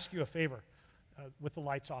need to ask you a favor. With the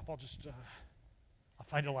lights off, I'll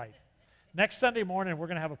find a light. Next Sunday morning, we're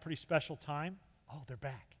going to have a pretty special time. Oh, they're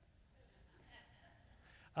back.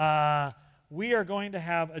 We are going to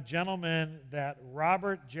have a gentleman that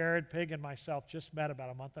Robert, Jared, Pig, and myself just met about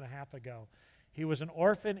a month and a half ago. He was an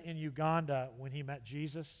orphan in Uganda when he met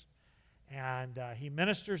Jesus, and he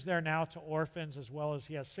ministers there now to orphans, as well as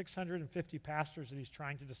he has 650 pastors that he's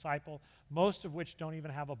trying to disciple, most of which don't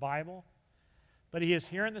even have a Bible. But he is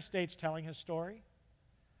here in the States telling his story,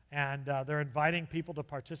 and they're inviting people to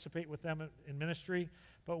participate with them in ministry.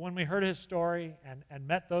 But when we heard his story and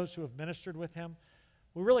met those who have ministered with him,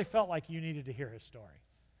 we really felt like you needed to hear his story.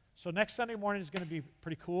 So next Sunday morning is going to be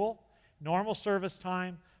pretty cool, normal service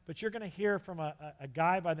time, but you're going to hear from a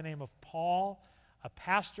guy by the name of Paul, a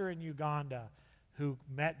pastor in Uganda who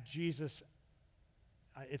met Jesus.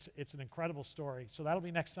 It's an incredible story. So that'll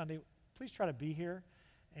be next Sunday. Please try to be here,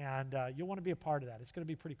 and you'll want to be a part of that. It's going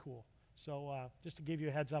to be pretty cool. So just to give you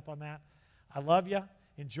a heads up on that. I love you.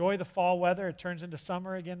 Enjoy the fall weather. It turns into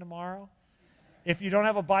summer again tomorrow. If you don't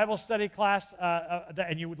have a Bible study class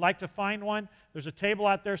and you would like to find one, there's a table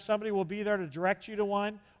out there. Somebody will be there to direct you to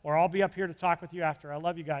one, or I'll be up here to talk with you after. I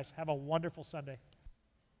love you guys. Have a wonderful Sunday.